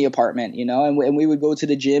in the apartment, and we would go to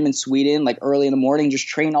the gym in Sweden like early in the morning, just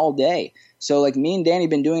train all day. So like me and Danny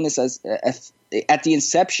been doing this as at the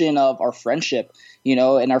inception of our friendship,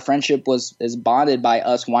 and our friendship is bonded by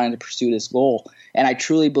us wanting to pursue this goal. And I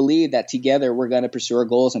truly believe that together we're going to pursue our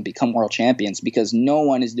goals and become world champions because no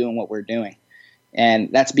one is doing what we're doing.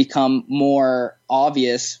 And that's become more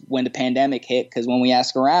obvious when the pandemic hit because when we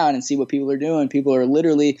ask around and see what people are doing, people are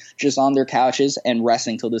literally just on their couches and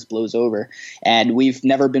resting till this blows over. And we've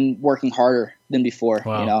never been working harder than before,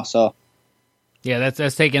 Wow. So. Yeah,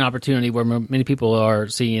 that's taking an opportunity where many people are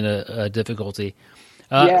seeing a difficulty.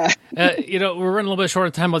 Yeah. We're running a little bit short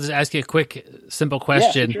of time. I'll just ask you a quick, simple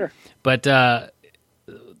question. Yeah, sure. But the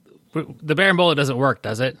Berimbolo doesn't work,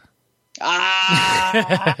 does it?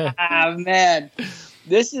 Man.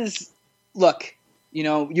 This is – look,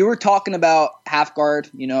 you were talking about half guard,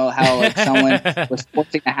 how like someone was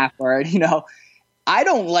forcing a half guard. I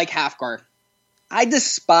don't like half guard. I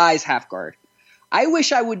despise half guard. I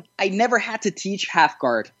wish I never had to teach half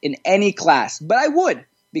guard in any class, but I would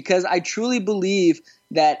because I truly believe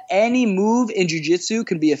that any move in jiu-jitsu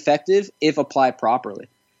can be effective if applied properly.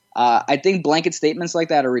 I think blanket statements like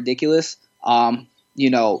that are ridiculous.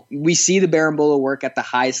 We see the Berimbolo work at the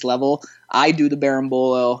highest level. I do the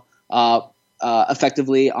Berimbolo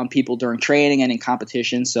effectively on people during training and in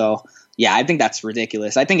competition. So yeah, I think that's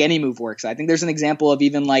ridiculous. I think any move works. I think there's an example of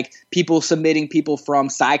even like people submitting people from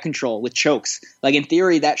side control with chokes. Like in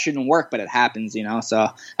theory, that shouldn't work, but it happens, So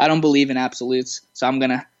I don't believe in absolutes. So I'm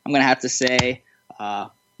gonna have to say,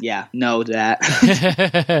 no to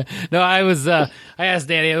that. No, I asked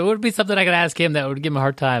Danny, it would be something I could ask him that would give him a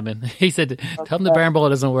hard time, and he said, "Tell him the Berimbolo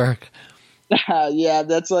doesn't work." Yeah,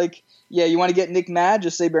 that's like, you want to get Nick mad?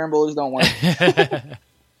 Just say Berimbolos don't work.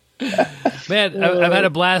 Man, I've had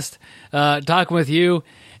a blast talking with you.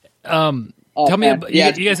 Tell me,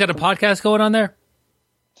 you guys got a podcast going on there?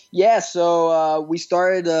 Yeah, so we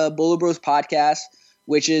started Bolo Bros podcast.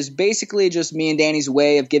 which is basically just me and Danny's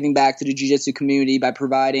way of giving back to the jiu-jitsu community by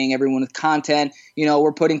providing everyone with content.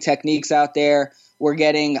 We're putting techniques out there. We're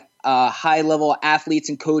getting high-level athletes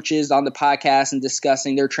and coaches on the podcast and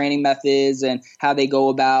discussing their training methods and how they go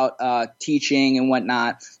about teaching and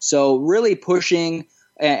whatnot. So really pushing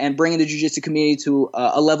and bringing the jiu-jitsu community to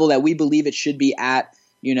a level that we believe it should be at,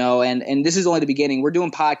 and this is only the beginning. We're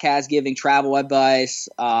doing podcasts, giving travel advice,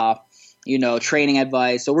 training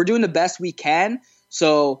advice. So we're doing the best we can.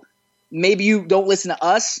 So maybe you don't listen to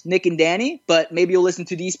us, Nick and Danny, but maybe you'll listen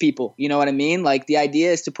to these people. You know what I mean? Like, the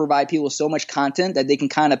idea is to provide people so much content that they can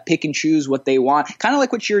kind of pick and choose what they want. Kind of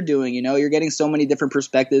like what you're doing, you're getting so many different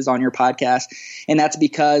perspectives on your podcast. And that's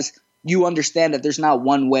because you understand that there's not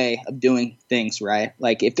one way of doing things, right?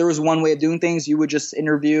 Like, if there was one way of doing things, you would just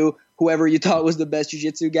interview whoever you thought was the best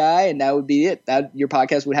jiu-jitsu guy, and that would be it. That your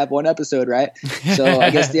podcast would have one episode, right? So I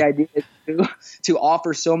guess the idea is to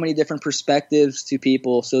offer so many different perspectives to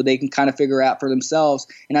people so they can kind of figure out for themselves.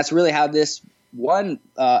 And that's really how this one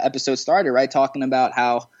episode started, right? Talking about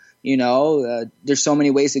how, there's so many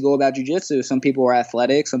ways to go about jiu-jitsu. Some people are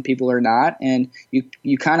athletic, some people are not. And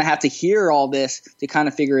you kind of have to hear all this to kind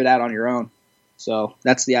of figure it out on your own. So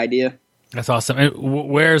that's the idea. That's awesome. And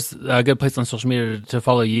where's a good place on social media to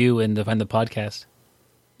follow you and to find the podcast?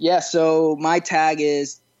 Yeah, so my tag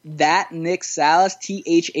is that Nick Salles,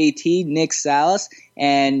 THAT Nick Salles,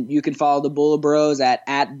 and you can follow the Bulla Bros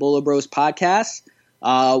at Bulla Bros Podcast.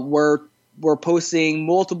 We're posting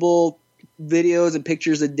multiple videos and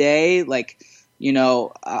pictures a day. Like,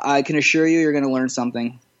 I can assure you're going to learn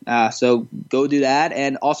something. So go do that,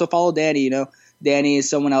 and also follow Danny. Danny is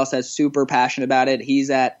someone else that's super passionate about it. He's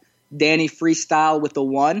at Danny Freestyle with the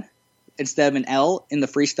 1 instead of an L in the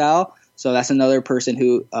freestyle. So that's another person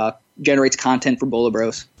who generates content for Bulla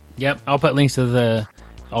Bros. Yep, I'll put links to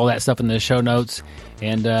all that stuff in the show notes.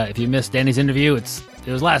 And if you missed Danny's interview, it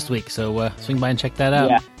was last week, so swing by and check that out.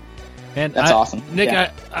 Yeah, and that's awesome. Nick,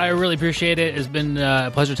 yeah. I really appreciate it. It's been a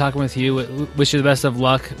pleasure talking with you. Wish you the best of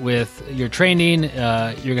luck with your training,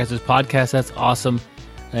 your guys' podcast. That's awesome.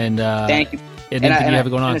 And thank you. And anything you have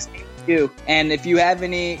going on. You. And if you have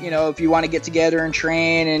any, if you want to get together and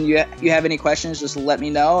train and you have any questions, just let me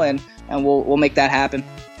know and we'll make that happen.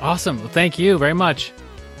 Awesome. Well, thank you very much.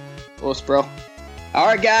 Well, bro. All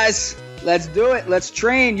right, guys, let's do it. Let's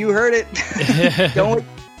train. You heard it. Don't waste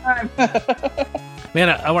time. Man,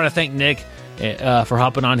 I want to thank Nick for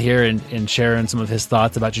hopping on here and sharing some of his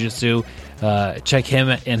thoughts about jiu-jitsu. Check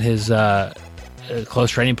him and his close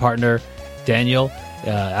training partner, Daniel,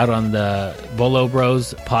 out on the Bulla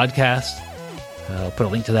Bros podcast. I'll put a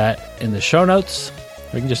link to that in the show notes.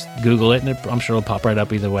 Or you can just Google it, and I'm sure it'll pop right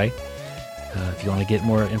up either way if you want to get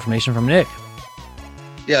more information from Nick.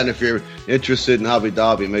 Yeah, and if you're interested in Hobby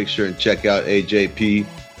Dobby, make sure and check out AJP.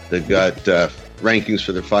 They've got rankings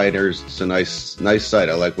for their fighters. It's a nice site.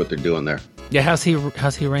 I like what they're doing there. Yeah, how's he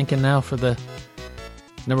ranking now for the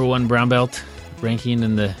number 1 brown belt ranking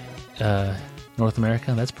in the North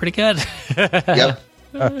America? That's pretty good. Yep.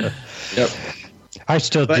 Yep. I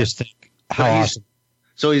still just think how awesome.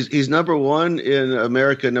 So he's number 1 in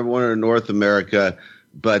America, number 1 in North America,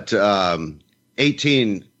 but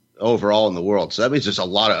 18 overall in the world. So that means there's a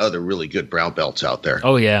lot of other really good brown belts out there.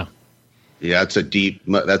 Oh yeah. Yeah, that's a deep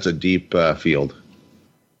field.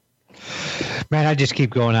 Man, I just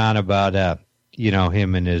keep going on about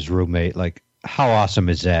him and his roommate. Like, how awesome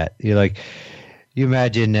is that? You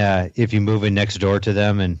imagine if you move in next door to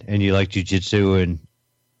them and you like jiu-jitsu, and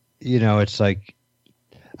it's like,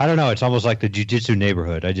 I don't know, it's almost like the jiu-jitsu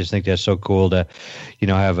neighborhood. I just think that's so cool to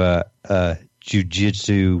have a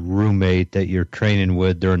jiu-jitsu roommate that you're training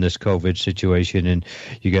with during this COVID situation, and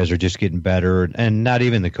you guys are just getting better, and not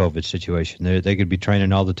even the COVID situation. They could be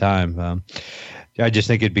training all the time. I just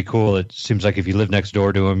think it'd be cool. It seems like if you live next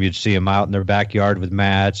door to them, you'd see them out in their backyard with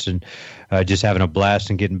mats and just having a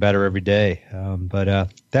blast and getting better every day. But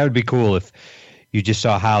that would be cool if you just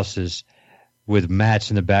saw houses with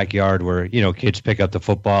mats in the backyard where, kids pick up the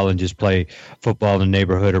football and just play football in the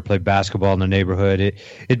neighborhood or play basketball in the neighborhood.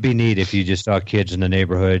 It'd be neat if you just saw kids in the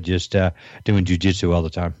neighborhood just doing jiu-jitsu all the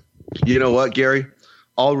time. You know what, Gary?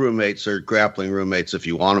 All roommates are grappling roommates if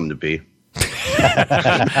you want them to be.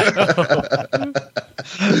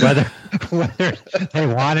 whether they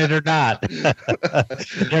want it or not,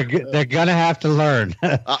 they're gonna have to learn.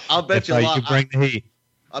 I'll bet you a lot. You bring the heat.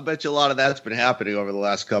 I bet you a lot of that's been happening over the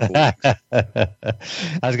last couple of weeks. I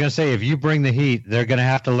was gonna say, if you bring the heat, they're gonna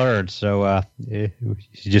have to learn. So you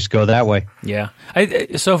just go that way. Yeah.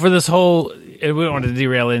 So for this whole, we don't want to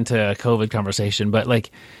derail into a COVID conversation, but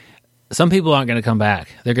like, some people aren't going to come back.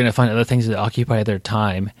 They're going to find other things that occupy their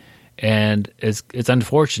time. And it's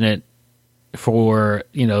unfortunate for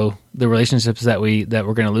the relationships that we're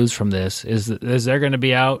going to lose from this is they're going to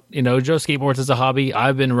be out. Joe skateboards as a hobby.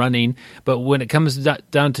 I've been running, but when it comes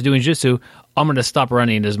down to doing jiu-jitsu, I'm going to stop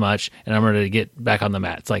running as much and I'm going to get back on the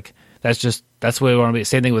mat. It's like that's the way we want to be.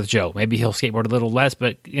 Same thing with Joe. Maybe he'll skateboard a little less,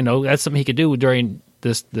 but that's something he could do during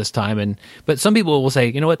this time. But some people will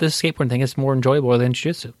say, this skateboarding thing is more enjoyable than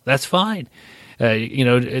jiu-jitsu. That's fine.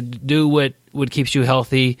 Do what keeps you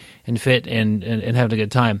healthy and fit and having a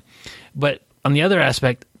good time. But on the other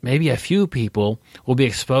aspect, maybe a few people will be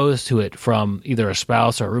exposed to it from either a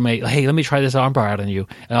spouse or a roommate. Hey, let me try this armbar out on you.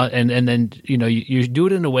 And then, you do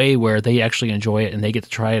it in a way where they actually enjoy it and they get to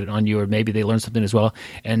try it on you, or maybe they learn something as well.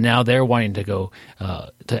 And now they're wanting to go,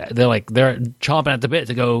 they're chomping at the bit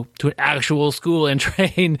to go to an actual school and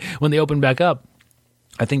train when they open back up.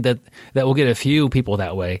 I think that will get a few people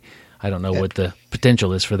that way. I don't know what the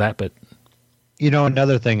potential is for that, but.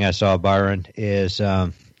 Another thing I saw, Byron, is,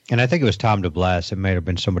 and I think it was Tom DeBlas. It may have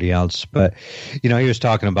been somebody else, but he was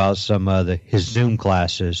talking about some of his Zoom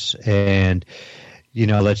classes, and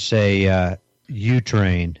let's say you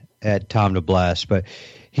train at Tom DeBlas, but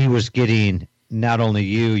he was getting not only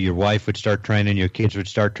your wife would start training, your kids would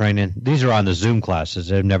start training. These are on the Zoom classes.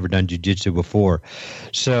 They've never done jiu-jitsu before,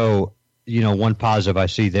 so one positive I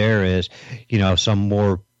see there is some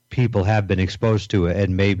more people have been exposed to it,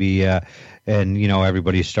 and maybe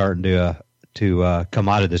everybody's starting to come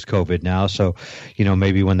out of this COVID now. So,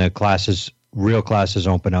 maybe when the real classes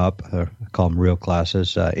open up, or I call them real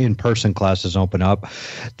classes, in-person classes open up,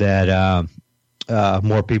 that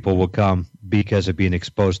more people will come because of being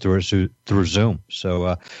exposed through Zoom.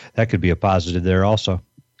 So that could be a positive there also.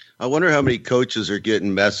 I wonder how many coaches are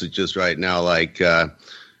getting messages right now like,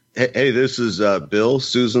 hey, this is Bill,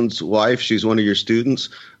 Susan's wife. She's one of your students.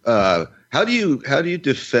 How do you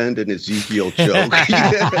defend an Ezekiel choke?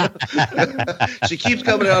 She keeps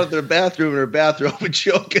coming out of their bathroom in her bathrobe and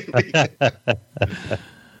choking me.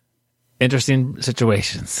 Interesting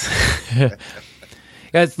situations.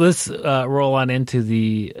 Guys, let's roll on into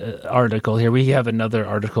the article here. We have another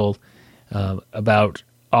article about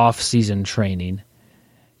off-season training,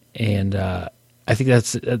 and I think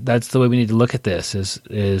that's the way we need to look at this.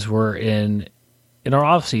 Is we're in our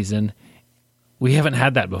off-season. We haven't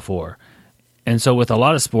had that before. And so with a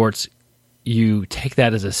lot of sports, you take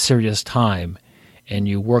that as a serious time and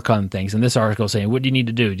you work on things. And this article is saying, what do you need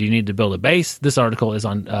to do? Do you need to build a base? This article is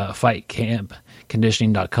on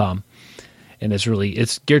fightcampconditioning.com. And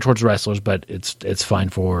it's geared towards wrestlers, but it's fine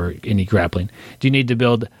for any grappling. Do you need to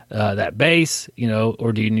build that base,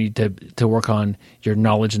 or do you need to work on your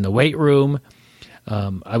knowledge in the weight room?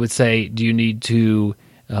 I would say, do you need to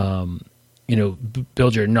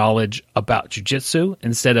build your knowledge about jiu-jitsu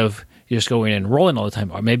instead of just going and rolling all the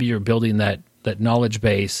time? Or maybe you're building that knowledge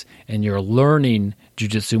base and you're learning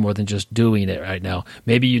jiu-jitsu more than just doing it right now.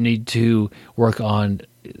 Maybe you need to work on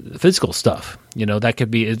physical stuff. That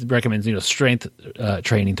could be, it recommends, strength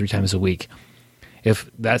training 3 times a week.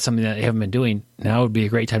 If that's something that you haven't been doing, now would be a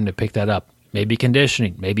great time to pick that up. Maybe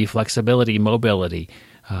conditioning, maybe flexibility, mobility,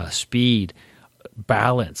 speed,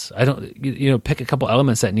 balance. Pick a couple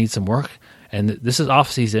elements that need some work. And this is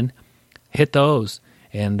off season. Hit those.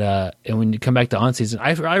 And when you come back to on season,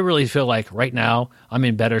 I really feel like right now I'm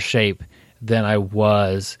in better shape than I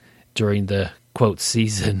was during the quote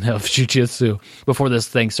season of jiu-jitsu before this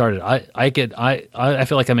thing started. I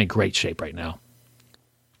feel like I'm in great shape right now.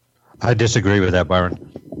 I disagree with that,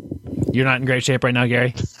 Byron. You're not in great shape right now,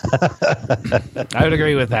 Gary? I would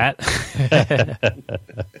agree with that.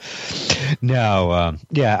 No,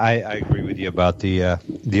 I agree with you about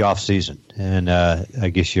the off season, and I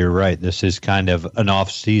guess you're right. This is kind of an off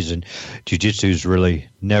season. Jiu-jitsu is really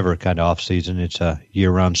never kind of off season. It's a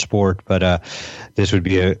year-round sport, but this would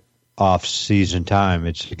be a off season time.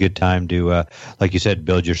 It's a good time to, like you said,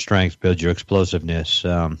 build your strength, build your explosiveness.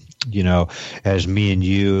 As me and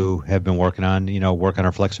you have been working on, work on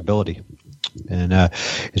our flexibility, and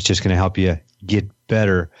it's just going to help you get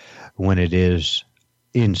better when it is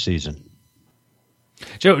in season.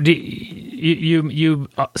 Joe, you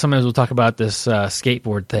sometimes we'll talk about this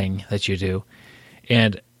skateboard thing that you do,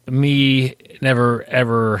 and me never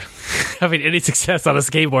ever having any success on a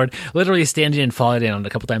skateboard, literally standing and falling down a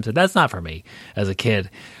couple times. That's not for me as a kid.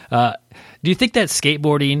 Do you think that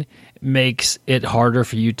skateboarding makes it harder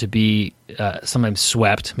for you to be sometimes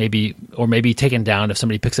swept, maybe taken down if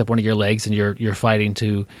somebody picks up one of your legs and you're fighting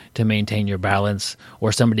to maintain your balance,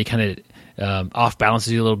 or somebody kind of off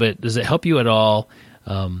balances you a little bit? Does it help you at all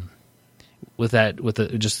with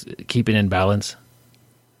just keeping in balance?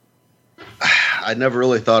 I never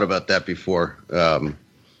really thought about that before.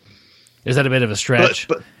 Is that a bit of a stretch?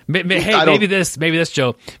 But maybe this,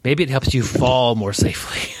 Joe. Maybe it helps you fall more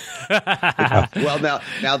safely. Well,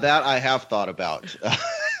 now that I have thought about.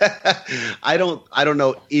 I don't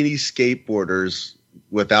know any skateboarders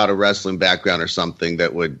without a wrestling background or something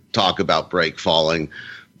that would talk about break falling.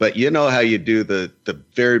 But you know how you do the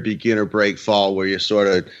very beginner break fall where you sort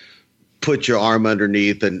of put your arm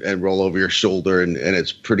underneath and roll over your shoulder, and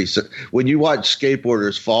it's pretty. When you watch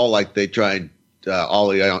skateboarders fall like they try and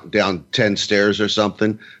ollie down 10 stairs or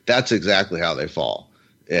something, that's exactly how they fall.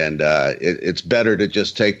 And it's better to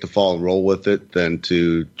just take the fall and roll with it than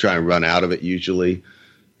to try and run out of it usually.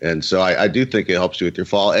 And so I do think it helps you with your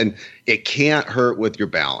fall. And it can't hurt with your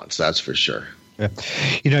balance, that's for sure. Yeah.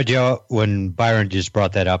 You know, Joe, when Byron just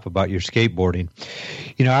brought that up about your skateboarding,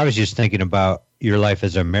 you know, I was just thinking about your life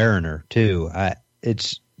as a mariner, too.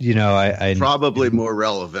 It's, you know, I probably more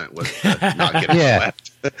relevant with not getting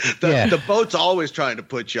swept. The boat's always trying to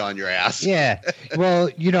put you on your ass. Yeah. Well,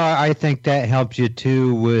 you know, I think that helps you,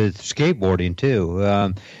 too, with skateboarding, too.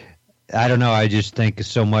 I don't know. I just think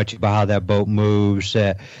so much about how that boat moves.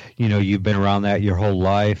 You know, you've been around that your whole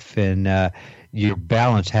life, and your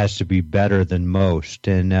balance has to be better than most.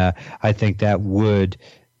 And I think that would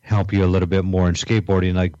help you a little bit more in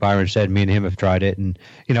skateboarding. Like Byron said, me and him have tried it, and,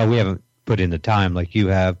 you know, we haven't put in the time like you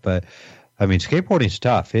have, but I mean, skateboarding's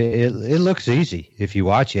tough. It looks easy if you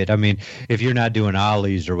watch it. I mean, if you're not doing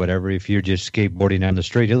ollies or whatever, if you're just skateboarding on the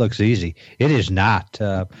street, it looks easy. It is not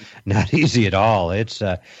easy at all. It's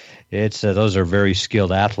those are very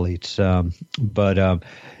skilled athletes. But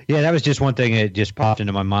yeah, that was just one thing that just popped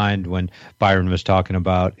into my mind when Byron was talking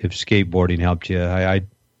about if skateboarding helped you. I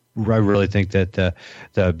really think that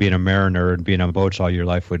the being a mariner and being on boats all your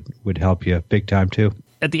life would help you big time too.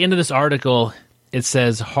 At the end of this article, it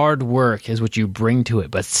says hard work is what you bring to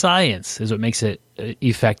it, but science is what makes it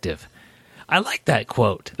effective. I like that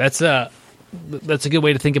quote. That's a good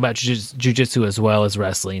way to think about jiu-jitsu as well as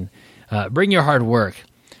wrestling. Bring your hard work,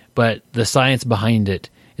 but the science behind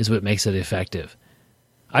it is what makes it effective.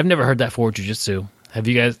 I've never heard that for jiu-jitsu. Have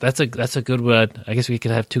you guys? That's a good one. I guess we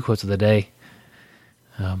could have 2 quotes of the day.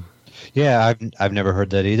 Yeah, I've never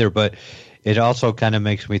heard that either, but it also kind of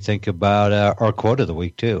makes me think about our quote of the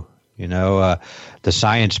week too. You know, the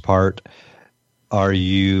science part. Do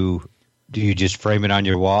you just frame it on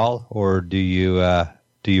your wall, or do you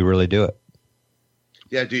really do it?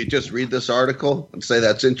 Yeah, do you just read this article and say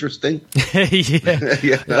that's interesting?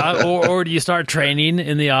 Yeah. Or do you start training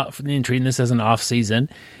in treating this as an off season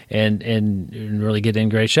and really get in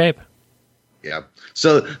great shape? Yeah.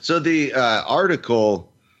 So the article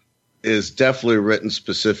is definitely written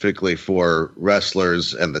specifically for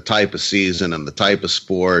wrestlers and the type of season and the type of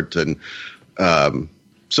sport. And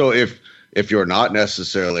so if you're not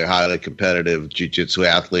necessarily a highly competitive jiu-jitsu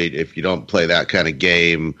athlete, if you don't play that kind of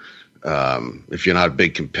game, if you're not a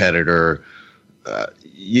big competitor,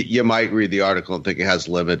 you might read the article and think it has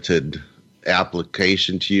limited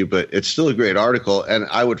application to you, but it's still a great article. And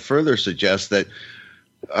I would further suggest that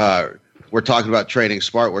we're talking about training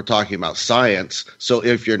smart. We're talking about science. So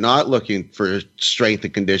if you're not looking for strength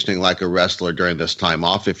and conditioning like a wrestler during this time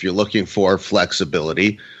off, if you're looking for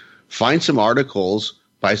flexibility, find some articles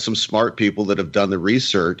by some smart people that have done the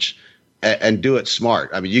research and do it smart.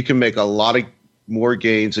 I mean, you can make a lot of more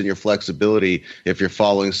gains in your flexibility if you're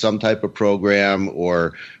following some type of program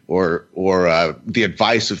or the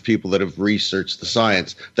advice of people that have researched the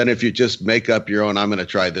science than if you just make up your own. I'm going to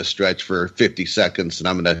try this stretch for 50 seconds and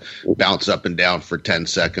I'm going to bounce up and down for 10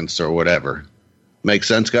 seconds or whatever. Make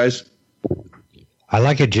sense, guys? I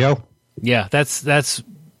like it, Joe. Yeah, that's.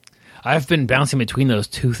 I've been bouncing between those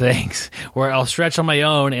two things where I'll stretch on my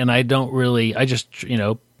own and I just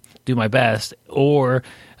do my best, or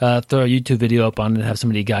throw a YouTube video up on it and have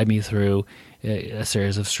somebody guide me through a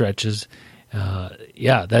series of stretches.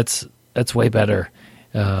 Yeah, that's way better.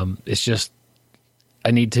 It's just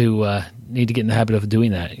I need to get in the habit of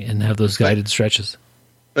doing that and have those guided stretches.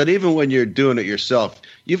 But even when you're doing it yourself,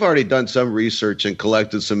 you've already done some research and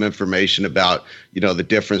collected some information about, the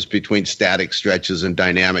difference between static stretches and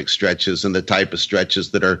dynamic stretches and the type of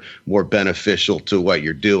stretches that are more beneficial to what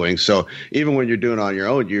you're doing. So even when you're doing it on your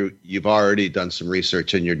own, you've already done some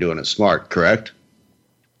research and you're doing it smart, correct?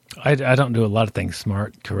 I don't do a lot of things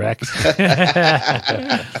smart, correct?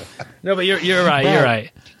 No, but you're right. You're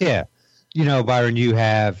right. Yeah. Byron, you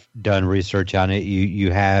have done research on it.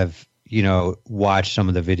 You have watch some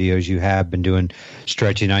of the videos. You have been doing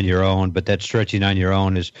stretching on your own, but that stretching on your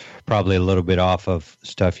own is probably a little bit off of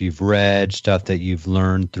stuff you've read, stuff that you've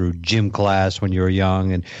learned through gym class when you were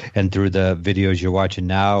young and through the videos you're watching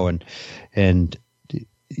now. And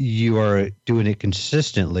you are doing it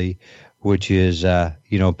consistently which is,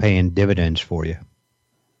 paying dividends for you.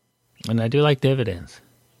 And I do like dividends.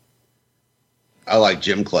 I like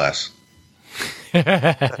gym class.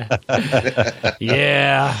 Yeah,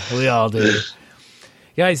 we all do.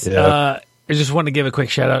 Guys, I just want to give a quick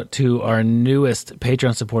shout out to our newest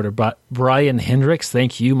Patreon supporter, Brian Hendricks.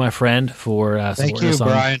 Thank you, my friend, for supporting us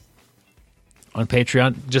Brian. On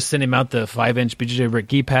Patreon. Just send him out the 5-inch BJJ Brick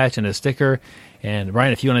gi patch and a sticker. And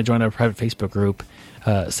Brian, if you want to join our private Facebook group,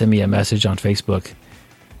 send me a message on Facebook.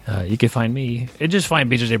 You can find me. Just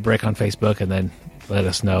find BJJ Brick on Facebook and then let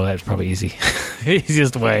us know. That's probably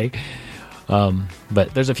easiest way.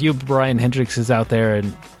 But there's a few Brian Hendrickses out there,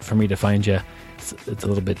 and for me to find you, it's a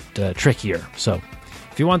little bit trickier. So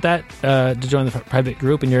if you want that to join the private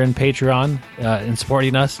group and you're in Patreon and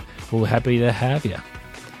supporting us, we're happy to have you.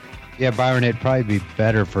 Yeah, Byron, it'd probably be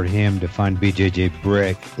better for him to find BJJ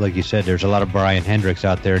Brick. Like you said, there's a lot of Brian Hendricks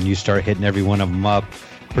out there, and you start hitting every one of them up,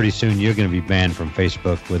 pretty soon you're going to be banned from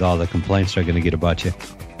Facebook with all the complaints they're going to get about you.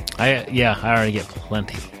 I already get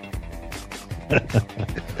plenty.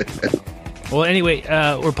 Well, anyway,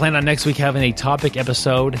 we're planning on next week having a topic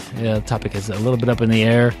episode. The topic is a little bit up in the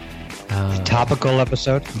air. Topical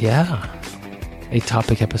episode? Yeah. A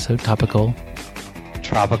topic episode. Topical.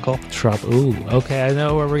 Tropical? Ooh, okay. I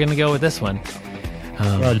know where we're going to go with this one.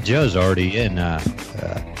 Well, Joe's already in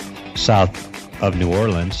south of New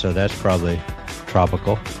Orleans, so that's probably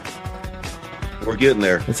tropical. We're getting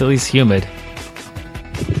there. It's at least humid.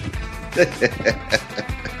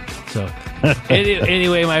 So,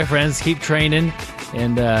 anyway, my friends, keep training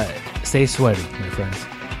and stay sweaty, my friends.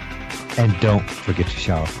 And don't forget to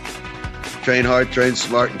shower. Train hard, train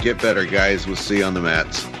smart, and get better, guys. We'll see you on the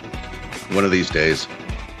mats one of these days.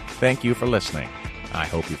 Thank you for listening. I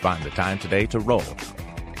hope you find the time today to roll.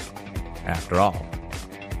 After all,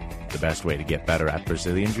 the best way to get better at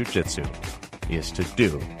Brazilian Jiu-Jitsu is to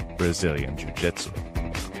do Brazilian Jiu-Jitsu.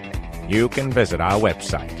 You can visit our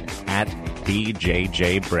website at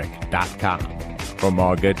bjjbrick.com for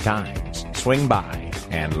more good times. Swing by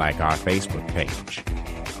and like our Facebook page.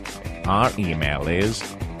 Our email is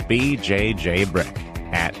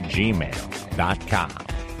bjjbrick@gmail.com.